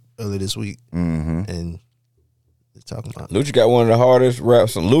Club earlier this week, and they're talking about Lucci got one of the hardest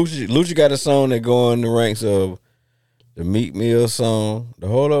raps. Lucci got a song that go in the ranks of the Meek Mill song, the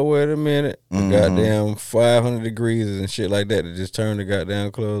Hold Up, Wait a Minute, the goddamn 500 Degrees and shit like that that just turned the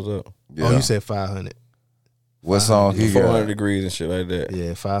goddamn clothes up. Yeah. Oh, you said 500. What song he 400 got? Degrees and shit like that.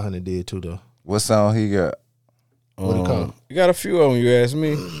 Yeah, 500 did too though. What song he got? What it called? You got a few of them, you ask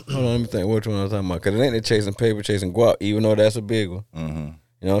me. Hold on, let me think which one I was talking about. Because it ain't the Chasing Paper, Chasing Guap, even though that's a big one. You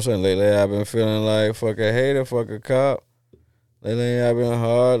know what I'm saying? Lately, I've been feeling like fuck a hater, fuck a cop. Lately, I've been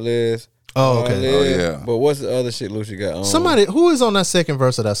heartless. Oh, okay. heartless. Oh, yeah. But what's the other shit Lucci got on? Somebody who is on that second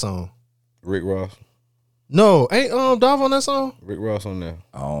verse of that song? Rick Ross. No, ain't Dolph on that song? Rick Ross on there.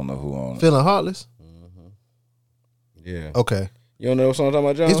 I don't know who on it. Feeling Heartless. Yeah. Okay, You don't know what song I'm talking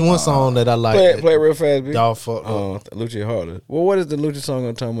about, John? it's one song that I like. Play it real fast, B. Dolph fucked up. Lucci Heartless. Well, what is the Lucci song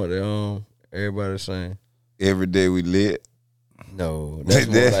I'm talking about that everybody's saying? Every day we lit. No, that's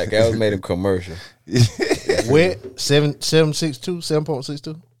more like that was made a commercial. Wet 7.62,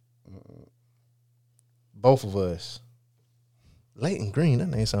 7.62. Both of us. Leighton Green, that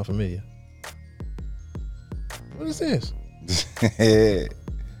name sound familiar. What is this?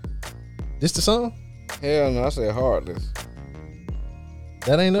 This the song? Hell no, I said Heartless.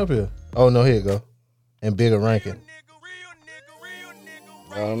 That ain't up here. Oh no, here you go. And Bigger Rankin.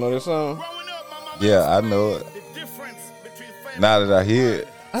 I don't know this song. Yeah, I know it. Now that I hear it,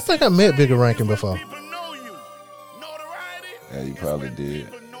 I think I met Bigger Rankin before. yeah, you probably did.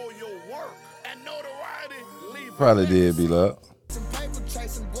 Probably did, B-Luck.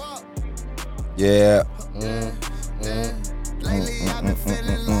 Yeah.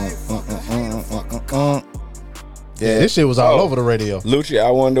 Yeah, this shit was all over the radio. Lucci,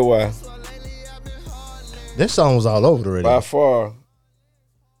 I wonder why. This song was all over the radio. By far,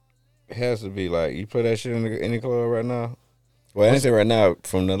 it has to be like you play that shit in the club right now. Well, I didn't say right now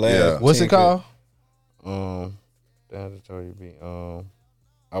from the last. Yeah. What's it called? Damn, I told you be.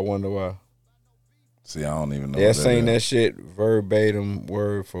 I wonder why. See, I don't even know. Yeah, what saying is. that shit verbatim,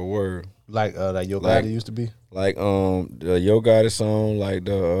 word for word. Like Yo Like- Gotti used to be. Like the Yo Gotti song, like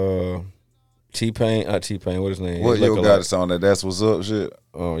the T-Pain, T-Pain, what his name? What Look Yo alike. got us on that? That's what's up, shit.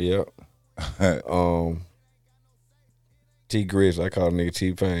 Oh yeah. T Grizzly, I call the nigga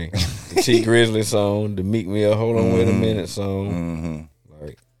T-Pain. The T Grizzly song, the Meek Mill Hold On Wait a Minute song. Mm-hmm.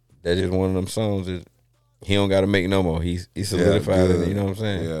 Like that's just one of them songs that he don't gotta make no more. He solidified it, you know what I'm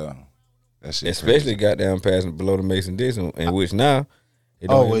saying? Yeah. That shit Especially goddamn passing below the Mason Dixon, and which now it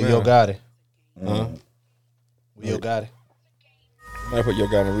don't With even Yo matter. Gotti. Huh? With Yo Gotti. I put Yo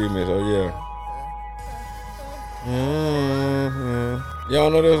Gotti in the remix. Oh yeah. Mm-hmm. Y'all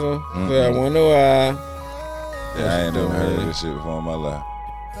know this one? Say, I wonder why. Yeah, I ain't never heard of this shit before in my life.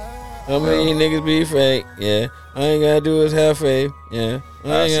 How many niggas be fake? Yeah. All you gotta do is have faith. Yeah.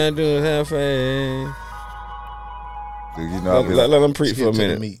 All you gotta do is have faith. Dude, you know, I be Let like, them preach for a Skip to the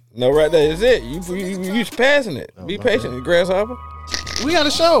minute. meat. No, right there is it. You passing it. Be patient, grasshopper. We got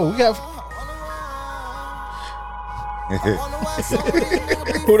a show. We got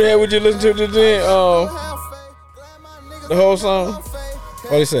Who the hell would you listen to today? The whole song.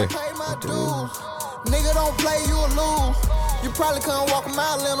 What he say? Nigga don't play, you a lose. You probably couldn't walk a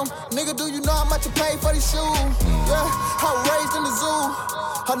mile in them. Nigga, do you know how much you pay for these shoes? Yeah, I was raised in the zoo.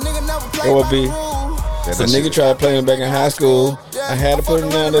 A nigga never played It would by be. the rules. So nigga tried playing back in high school. I had to put him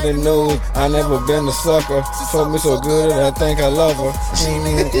down that they knew. I never been a sucker. Told me so good that I think I love her. She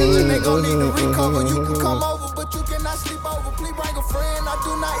nigga itching, they gon' need to recover. You can come over, but you cannot sleep over. Please bring a friend, I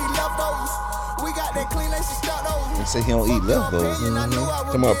do not eat leftovers. We got that clean, they should start over. He say he don't eat leftovers.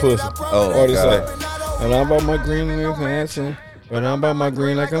 Talking about pussy. Oh, What he say? God. And I'm about my green with Manson. But I'm about my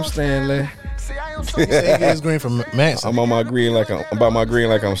green like I'm Stanley. he said he gets green from Manson. I'm on my green like I'm about my green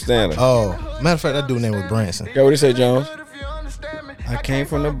like I'm Stanley. Oh, matter of fact, that dude name was Branson. Got what he say, Jones? I came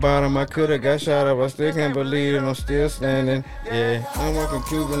from the bottom, I could've got shot up. I still can't believe it, I'm still standing. Yeah, I'm working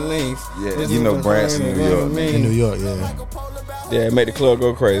Cuban links. Yeah, This you is know the Branson, thing New that York. run me. In New York, yeah. Yeah, it made the club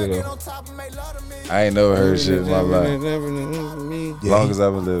go crazy though. I ain't never heard shit in my life. As long as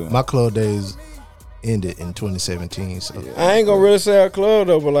I've been living. My club days ended in 2017. So I ain't gonna really say a club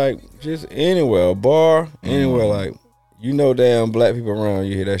though, but like just anywhere, a bar, anywhere, like you know, damn black people around,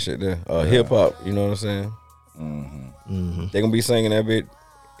 you hear that shit there. Hip hop, you know what I'm saying? They gonna be singing that bit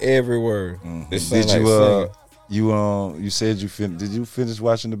every word. They sing Did like you singing. you said did you finish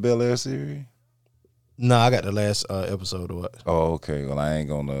watching the Bel Air series? no, I got the last episode of what. Oh, okay. Well, I ain't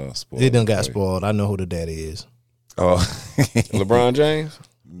gonna spoil. It done got for you. spoiled. I know who the daddy is. Oh, LeBron James.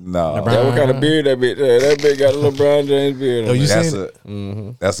 no. LeBron. That what kind of beard that bitch? That bitch got a LeBron James beard. Oh, on you it.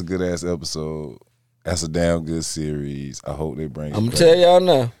 seen That's a good ass episode. That's a damn good series. I hope they bring it I'm back. gonna tell y'all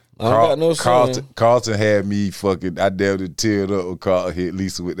now. I don't got no son. Carlton had me fucking. I damn near teared up when Carlton hit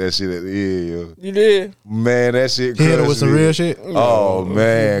Lisa with that shit at the end. Yo. You did. Man, that shit. Hit her with crushed some me. real shit. Oh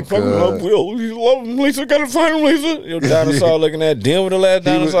man, Fucking love cuz. Will. You love him, Lisa. Gotta find him, Lisa. Your dinosaur looking at Dim with the last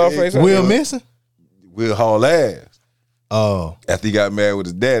He was- dinosaur face. out Will there. Missing? Will haul ass Oh, after he got married with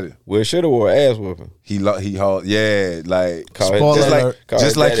his daddy. Will should have wore ass whooping. He hauled. Yeah, like Call his Spoiler just daddy- like alert. call just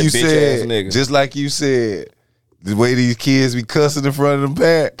his like daddy you bitch ass said. nigga. Just like you said. The way these kids be cussing in front of them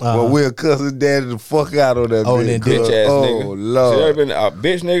parents, but we'll cuss his daddy the fuck out on that Oh, bitch. and then bitch cuz. ass Oh nigga. Lord. So you ever been a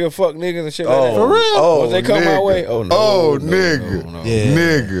bitch nigga, fuck niggas and shit like that? Oh, oh, Once they come my nigga. way, oh no. Oh, no, nigga. no, no. Yeah.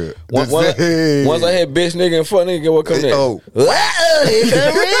 Nigga. Once Hey. I had bitch nigga and fuck nigga, get what come next? Oh.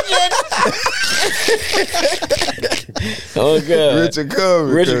 Oh god. Richard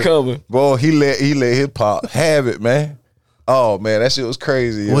coming. Richard cuz. coming. Boy, he let hip hop have it, man. Oh man, that shit was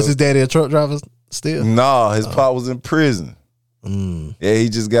crazy. Yo. was his daddy a truck driver still? Nah, his pop was in prison. Yeah, he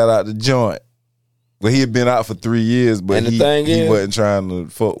just got out the joint. Well, he had been out for 3 years, but And the he thing is- wasn't trying to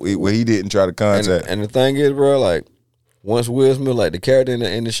fuck. Well, he didn't try to contact. And the thing is, bro, like once Will Smith, like the character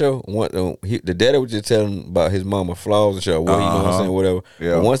in the show, the daddy was just telling about his mama flaws and shit, what you know what I'm saying, whatever.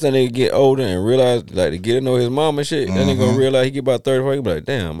 Yeah. But once that nigga get older and realize, like, to get to know his mama and shit, then he gonna realize he get about 34, he be like,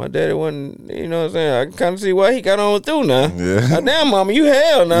 damn, my daddy wasn't, you know what I'm saying? I can kind of see why he got on through now. Yeah. Like, damn, mama, you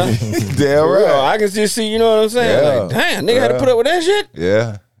hell now. Damn For real, right. I can just see, you know what I'm saying? Yeah. Like, damn, nigga had to put up with that shit.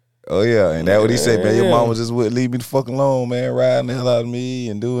 Yeah. Oh yeah, and that what he said, man. Your Yeah. mama just wouldn't leave me the fuck alone, man. Riding the hell out of me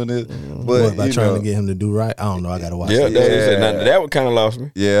and doing it. But What, by you trying know, to get him to do right? I don't know. I gotta watch Yeah, it. that's what he said. Now, that would kind of lost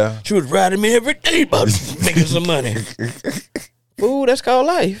me. yeah, She was riding me every day about making some money. Ooh, that's called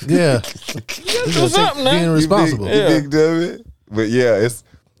life. Yeah, Do something now. being responsible. You big dummy. But yeah,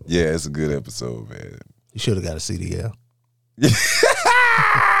 it's a good episode, man. You should have got a CDL.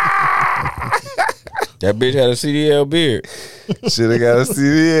 That bitch had a CDL beard. Should have got a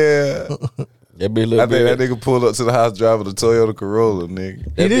CDL. That be a little I think bit. that nigga pulled up to the house driving a Toyota Corolla,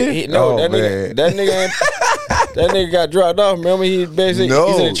 nigga. That did? No, Oh, that man. nigga got dropped off. Remember, he basically No.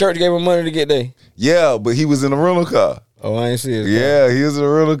 he said the church gave him money to get there. Yeah, but he was in a rental car. Oh, I ain't see it. Yeah, he was in a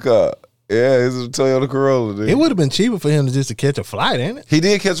rental car. Yeah, he was in a Toyota Corolla, nigga. It would have been cheaper for him to just to catch a flight, ain't it? He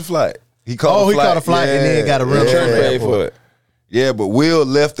did catch a flight. He caught He caught a flight and then got a rental. Church Yeah. paid for it. Yeah, but Will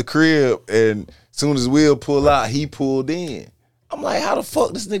left the crib, and as soon as Will pulled out, he pulled in. I'm like, how the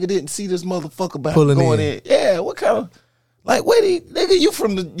fuck this nigga didn't see this motherfucker about Pulling going in. in? Yeah, what kind of like wait, nigga,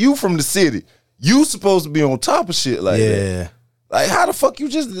 you from the city. You supposed to be on top of shit like that. Yeah. Like how the fuck you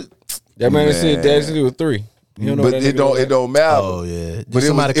just That man Man. said Dad said it was 3. You don't know but what it that nigga don't matter. Oh yeah. Just But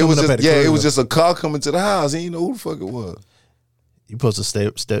somebody it was coming up just, at the yeah, it crib. was just a car coming to the house. He didn't know who the fuck it was. You supposed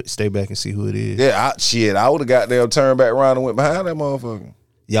to stay back and see who it is. Yeah, I would have got there, turned back around and went behind that motherfucker.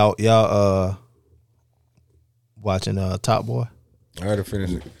 Y'all watching Top Boy? I already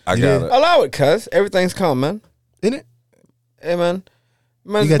finished it. I You got did? it. Allow it, cuz. Everything's calm, man. Isn't it? Hey, man.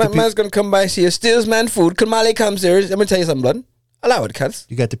 You got the Man's gonna come by, see, steals man food. Kamali comes here. Let me tell you something, blood. Allow it, cuz.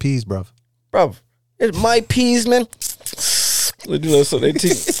 You got the peas, bro. Bro, it's my peas, man. They do that so they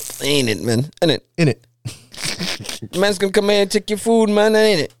teeth. Ain't it, man? Ain't it? In it. Man's gonna come here and take your food, man.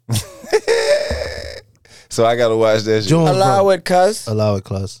 Ain't it? So I gotta watch that shit. Jones, Allow bro. it, cuz. Allow it,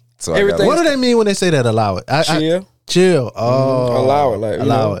 cuz. So I everything- gotta- What do they mean when they say that? Allow it. Chill. Chill. Oh, Allow it. Like, you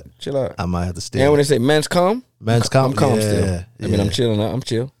allow know, it. Chill out. I might have to stay. And when they say man's calm, Man's calm. I'm calm Yeah, still. I mean, I'm yeah. chilling out. I'm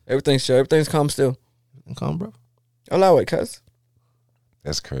chill. Everything's chill. Everything's calm still. I'm calm, bro. Allow it, cuz.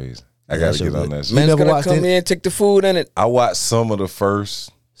 That's crazy. I Yeah, gotta that shit get on was- that shit. You Man's never gonna watched come it? in and take the food, ain't it? I watched some of the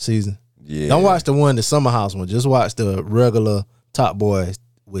first. Season. Yeah. Don't watch the one, the Summer House one. Just watch the regular Top Boy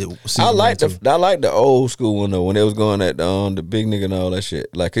with season I like 1 and 2. I like the old school one though when they was going at the big nigga and all that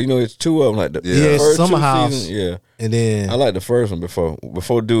shit. Like you know, it's 2 of them. Like the Yeah, first Summer 2 House. seasons, yeah. And then I like the first one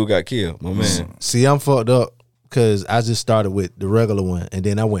before dude got killed. My man. see, I'm fucked up because I just started with the regular one, and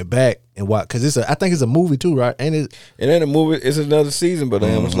then I went back and watched because I think it's a movie too, right? Ain't it? And then the movie, it's another season, but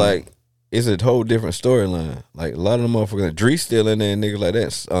it's like it's a whole different storyline. Like a lot of them motherfuckers, Dree still in there, and niggas like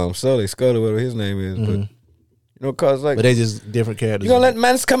that. Sully Scully, whatever his name is, but you know, cause like But they just different characters. you gonna let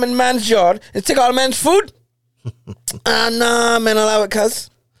mans come in man's yard and take all man's food? Nah, man, allow it, cuz.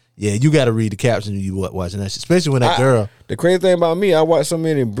 Yeah, you got to read the caption when you watching that shit, especially when that girl. The crazy thing about me, I watch so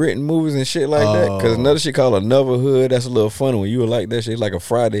many Britain movies and shit like that. Cause another shit called Another Hood, that's a little funny when you would like that shit. It's like a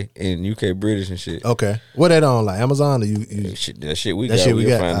Friday in UK British and shit. Okay, what that on like Amazon or you? That shit we That got. shit we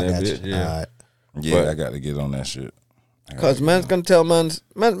We'll got. find I that got you. bitch. Yeah. All right. Yeah, But- I got to get on that shit. Cause man's gonna tell man,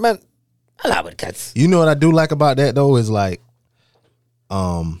 allow it, cuz. You know what I do like about that though is like,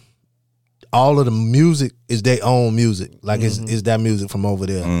 all of the music is their own music. Like it's that music from over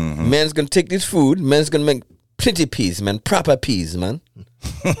there. Man's gonna take this food. Man's gonna make plenty peas, man. Proper peas, man.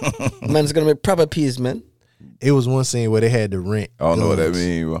 Man's gonna make proper peas, man. It was one scene where they had to rent. I don't know what that guns.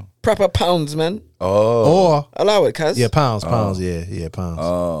 means, bro. Proper pounds, man. Oh. Or Allow it, cuz. yeah, pounds, yeah,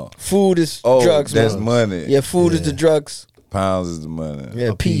 pounds. Food is Oh, drugs, that's man. money. Yeah, food is the drugs. Pounds is the money.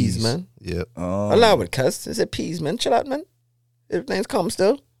 Yeah, peas, man. Yep. Allow it, cuz. It's a peas, man. Chill out, man. Everything's calm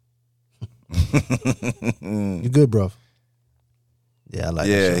still. You good, bro? Yeah, I like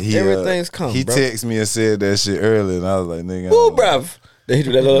Yeah, that. he Everything's calm, He bro. texted me and said that shit earlier, and I was like, nigga. I Ooh, don't know. bruv. They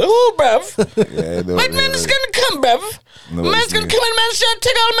do that little, ooh, bruv. Yeah, I know What what man that is is. gonna come, bruv? Know what Man's this gonna nigga- come in man's yard,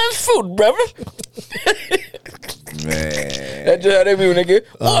 take all man's food, bruv. Man. That's just how they be, nigga.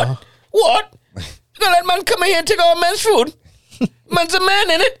 What? What? You gonna let man come in here and take all man's food? Man's a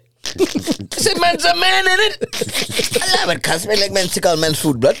man in it. I said man's a man in it. I love it, cuz man like man take all man's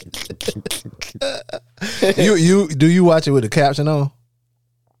food, blood. You do you watch it with the caption on?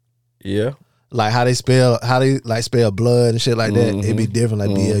 Yeah. Like how they spell blood and shit like that. It be different, like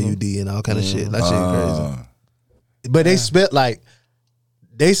BLUD and all kind of shit. That shit crazy. But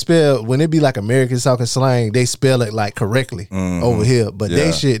they spell when it be like Americans talking slang, they spell it like correctly over here. But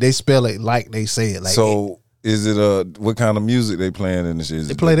Yeah. they spell it like they say it. Like So is it what kind of music they playing in this shit? Is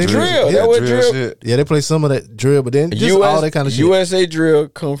They it play the their drill. Yeah, That what drill drill- shit. yeah, they play some of that drill, but then just all that kind of shit. USA drill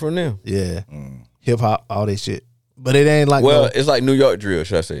come from them. Yeah, hip hop, all that shit. But it ain't like Well, no, it's like New York drill,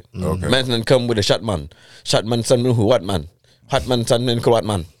 should I say? Okay. Man then come with a shot man. Shot man son who what man? Hot man son then what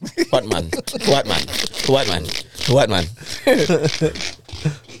man? What man? What man? What man? What man?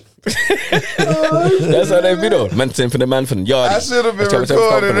 That's how they be though. Man saying for the man from Yardi. I should have been That's how come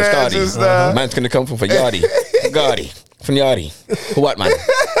recording from the that Stardy. just now. Man's gonna come from for Yardi. Gardy. From Yardi. What man?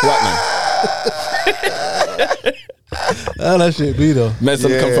 What man? how that shit be though. Man's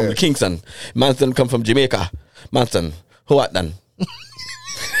gonna come Yeah. from Kingston. Man's gonna come from Jamaica. Manson. Who what then?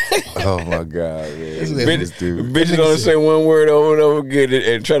 Oh my god, man. This dude. Bitches only say one word over and over again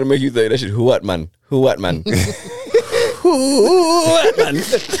and try to make you think that shit. Who what man? Who what man? Who what man?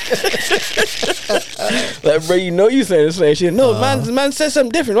 Like, bro, you know you saying the same shit. No, man says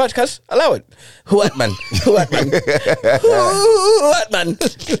something different. Watch, cuz allow it. Who what man? Who what man? Who what man?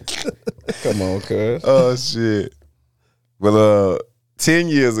 Come on, cuz. Oh shit. Well, 10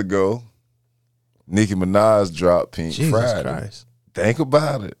 years ago, Nicki Minaj dropped Pink Jesus Friday. Christ. Think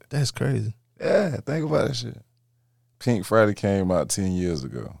about it. That's crazy. Yeah, think about that shit. Pink Friday came out 10 years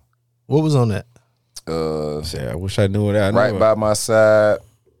ago. What was on that? Say, I wish I knew what I knew. Right by my side,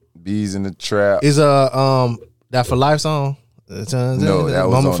 Bees in the Trap. Is that For Life song? No, that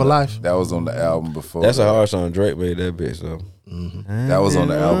was Moment on for Life. That was on the album before. That's that. a hard song. Drake made that bitch, though. That was on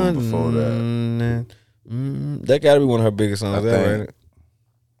the album before that. That gotta be one of her biggest songs I ever, think. ain't it?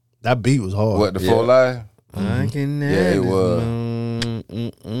 That beat was hard. What, the Yeah. Full Life? I can Yeah, it was.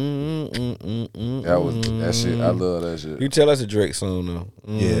 That That was that shit. I love that shit. You tell us a Drake song though.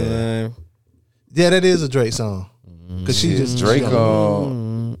 Yeah. Yeah, that is a Drake song. Cause she just Drake she-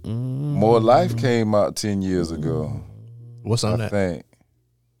 More Life came out 10 years ago. What's on I that? think.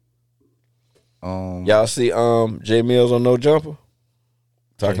 Y'all see Jay Mills on No Jumper?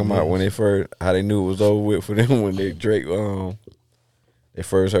 Talking about when they first how they knew it was over with for them when they Drake they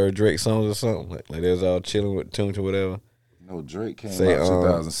first heard Drake songs or something. Like they was all chilling with Tunch or whatever. No, Drake came Say, out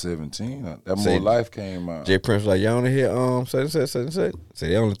 2017. That say- More Life came out. Jay Prince was like, y'all wanna hear such and such, such and such? So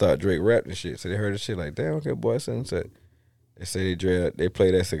they only thought Drake rapped and shit. So they heard the shit like, damn, okay, boy, such and such. They say they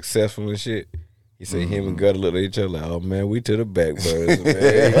played that successful and shit. He said him and Gutter looked at each other like, oh man, we to the back, brothers,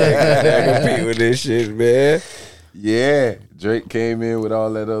 man. I compete with this shit, man. Yeah, Drake came in with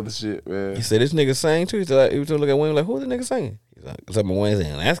all that other shit, man. He said this nigga sang too. He was looking at Wayne like, who the nigga singing? He's like, something Wayne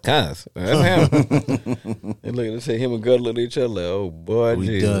saying, that's Cons. That's him. And look, they say him and Gutter looked at each other like, oh boy, We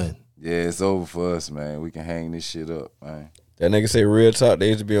Jesus. done. Yeah, it's over for us, man. We can hang this shit up, man. That nigga say real talk. They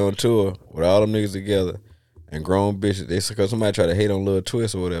used to be on tour with all them niggas together and grown bitches. They cause somebody try to hate on Lil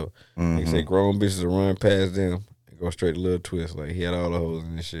Twist or whatever. They say grown bitches will run past them and go straight to Lil Twist. Like he had all the hoes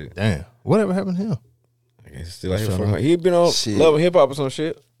in this shit. Damn. Whatever happened to him? I guess still out here fucking. He been on Shit. Love and Hip Hop or some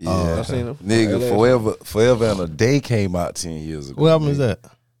shit. Yeah, I seen him. Nigga, Forever and a Day came out 10 years ago. What album is that?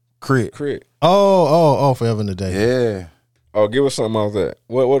 Crit. Crit. Oh, Forever in the Day. Yeah. Oh, give us something off that.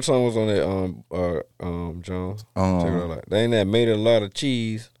 What song was on that? Jones. Check it out. Like, they ain't that made a lot of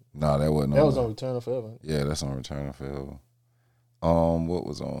cheese. No, that wasn't That on was there. on Return of Forever. Yeah, that's on Return of Forever. What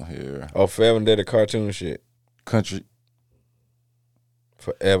was on here? Oh, Forever and Day, the cartoon shit. Country.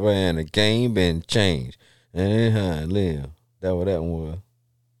 Forever and the game been changed. And how I live. That what that one was.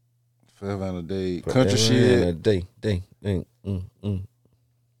 Forever and a Day. Forever Country and a shit. day.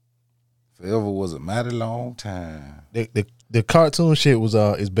 Forever was a mighty long time. The cartoon shit was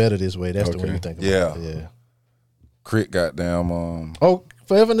is better this way. That's the Okay. one you think about. Yeah. Yeah. Crit goddamn. Oh,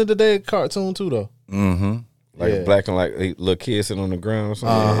 Forever in the Day cartoon too though. Like Yeah. black and like little kids sitting on the ground or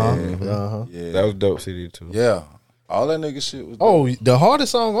something. Yeah. That was dope CD too. Yeah. All that nigga shit was. Oh, the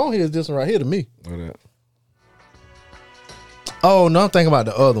hardest song on here is this one right here to me. What that? Oh no, I'm thinking about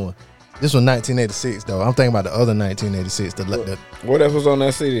the other one. This was 1986 though. I'm thinking about the other 1986. The What else was on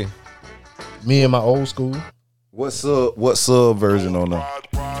that CD? me and my old school. What sub version on there?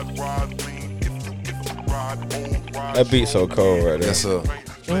 That beat so cold right there. Yes, sir.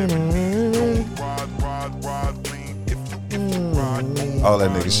 All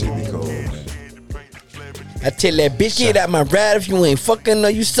that nigga shit be cold, man. I tell that bitch, get out my ride if you ain't fucking or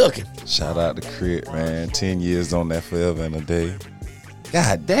you sucking. Shout out to Crit, man. 10 years on that Forever and a Day.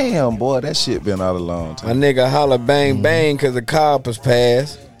 God damn, boy, that shit been out a long My time. nigga holla bang bang because the coppers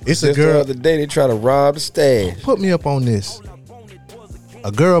passed. It's a Just the girl. other day they try to rob the stash. Put me up on this.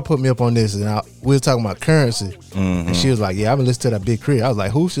 A girl put me up on this, and we were talking about Currency, and she was like, "Yeah, I've been listening to that Big Crit." I was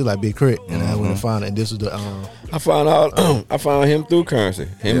like, "Who?" She was like, "Big Crit," and I went and found it. And this was the I found him through Currency.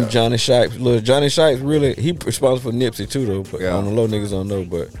 Him, Yeah. Johnny Shipes. Look, Johnny Shipes really he responsible for Nipsey too though. But Yeah. on the low niggas don't know.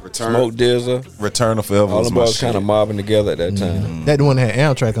 But Return- Smoke Dizza, Return of Forever all was them my boys shit. kind of mobbing together at that time. that the one that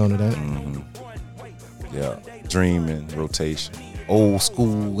had Amtrak on it. Ain't it? Yeah. Dreaming, Rotation. Old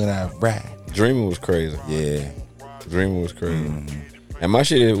school when I ride. Dreaming was crazy. Yeah. Dreaming was crazy. And my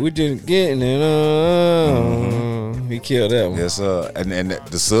shit is we just getting it. He killed that one. Yes, sir. And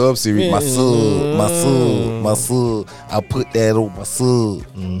the sub series, my sub. I put that on my sub.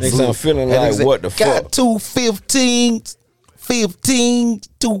 Next time I'm feeling And like they say, what the got fuck. 215s.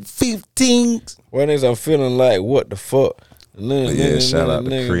 215s. Well, niggas, I'm feeling like what the fuck. But yeah, shout out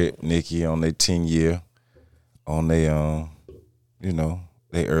to Crit, Nikki on their 10 year, on their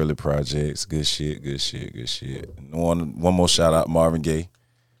they early projects. Good shit. One more shout out Marvin Gaye.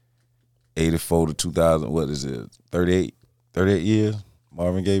 84 to 2000. What is it? 38 years.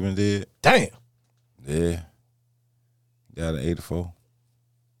 Marvin Gaye been dead. Damn. Yeah. Got an 84.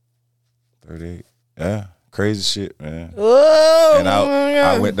 38. Yeah. Crazy shit, man. Oh, And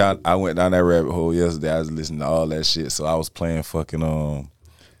I went down that rabbit hole yesterday. I was listening to all that shit. So I was playing fucking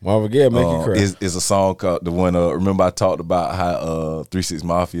Marvin Gaye make you cry. Is a song called the one remember I talked about how 3 6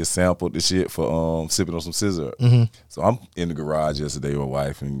 Mafia sampled the shit for Sipping on Some Scissor. So I'm in the garage yesterday with my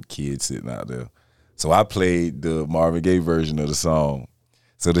wife and kids sitting out there. So I played the Marvin Gaye version of the song.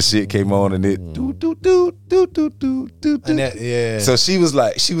 So the shit came on and it do do do do do do do do. And that, yeah. So she was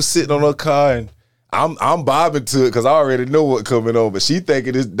sitting on her car and I'm bobbing to it because I already know what coming on, but she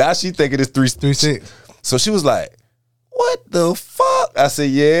thinking it's 3 6. So she was like, "What the fuck?" I said,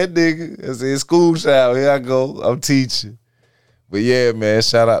 "Yeah, nigga." I said, "School shower, here I go. I'm teaching." But yeah, man,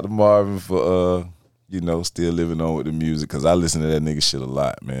 shout out to Marvin for still living on with the music because I listen to that nigga shit a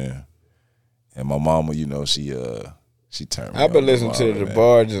lot, man. And my mama, she turned me I've been on listening to Marvin, the man.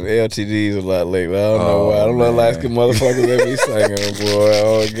 Barges and LTDs a lot lately. I don't know why. I don't know light skin motherfuckers that be singing, boy.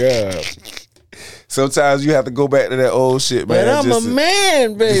 Oh God. Sometimes you have to go back to that old shit, man. But I'm a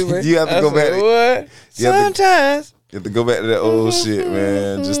man, baby. You have to go back. What? You have to- Sometimes. You have to go back to that old shit,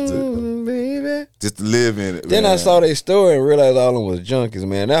 man, just baby. to live in it. Then man. I saw their story and realized all of them was junkies,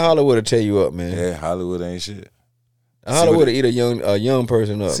 man. That Hollywood will tear you up, man. Yeah, Hollywood ain't shit. Hollywood will eat a young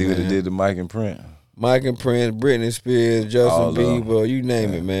person up. See man. what it did to Mike and Prince. Mike and Prince, Britney Spears, Justin All of them. Bieber, you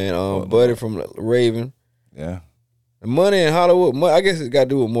name it, man. Buddy from Raven. Yeah. The money in Hollywood, I guess it got to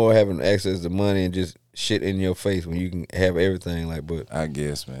do with more having access to money and just shit in your face when you can have everything. But I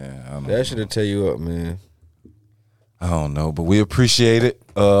guess, man. I don't that know. should tear you up, man. I don't know, but we appreciate it.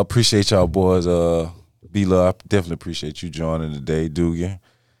 Appreciate y'all boys. B-Love, I definitely appreciate you joining today, Doogie.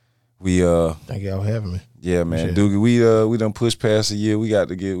 We Thank y'all for having me. yeah, man, Appreciate Doogie. We done pushed past a year. We got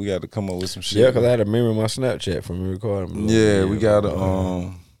to come up with some shit. Yeah, because I had to remember my Snapchat from recording. Yeah, we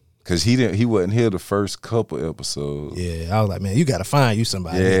gotta cause he wasn't here the first couple episodes. Yeah, I was like, man, you gotta find you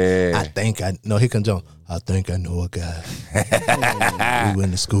somebody. Yeah. I think I know. Here comes John. I think I know a guy. We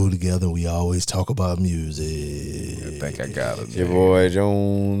went to school together. We always talk about music. I think I got it. Your boy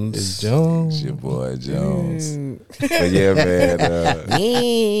Jones. It's Jones. It's your boy Jones. But yeah, man.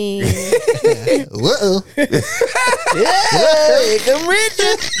 Whoa. Hey, come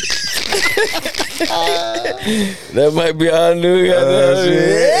Richard. That might be our new guy.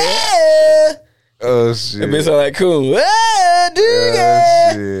 Oh shit. That bitch sound like cool.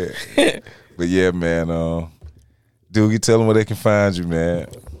 Shit. But yeah, man. Doogie, tell them where they can find you, man.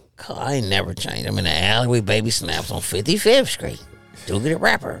 I ain't never changed. I'm in the alley with Baby Snaps on 55th Street. Doogie the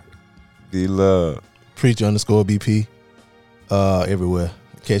rapper. D-Love. Preacher _BP. Everywhere.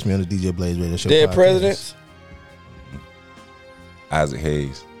 Catch me on the DJ Blaze Radio Show. Dead podcast. presidents. Isaac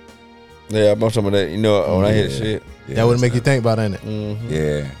Hayes. Yeah, I'm talking about that. You know, when I hear the shit. Yeah, That would make you think about it, ain't it?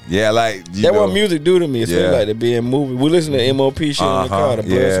 Yeah. Yeah, like you That know, what music do to me. It's Yeah. like to be in movie. We listen to MOP shit in the car. The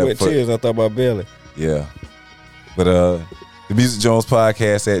blood, Yeah, sweat, tears. I thought about Belly. Yeah. But the Music Jones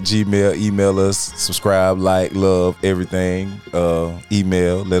Podcast at Gmail. Email us, subscribe, like, love, everything.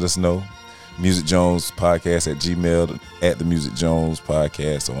 Email, let us know. Music Jones Podcast at Gmail, at the Music Jones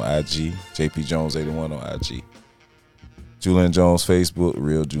Podcast on IG. JP Jones 81 on IG. Julian Jones Facebook,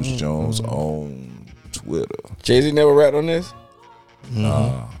 Real Juice Jones on Twitter. Jay-Z never rapped on this?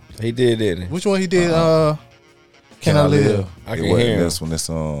 Nah. He did, didn't he? Which one he did? Can I Live? I It can wasn't hear him. this one. It's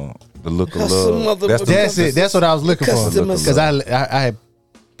The Look of Custom Love. motherfucker. That's it. That's what I was looking for. Customer Because I had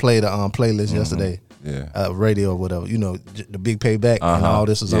played a playlist yesterday, Yeah. radio or whatever. You know, the Big Payback and all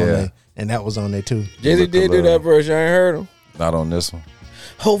this was on Yeah. there, and that was on there too. Jay-Z Look did of do that Love. version. I ain't heard him. Not on this one.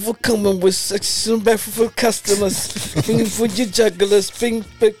 Overcoming with section back for customers. Bring for your jugglers. Bring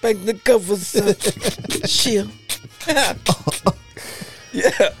back the covers. Chill.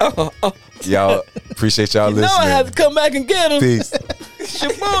 Yeah. Y'all appreciate y'all You know listening. I have to come back and get him. Peace. It's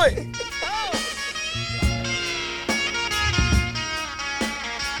your boy.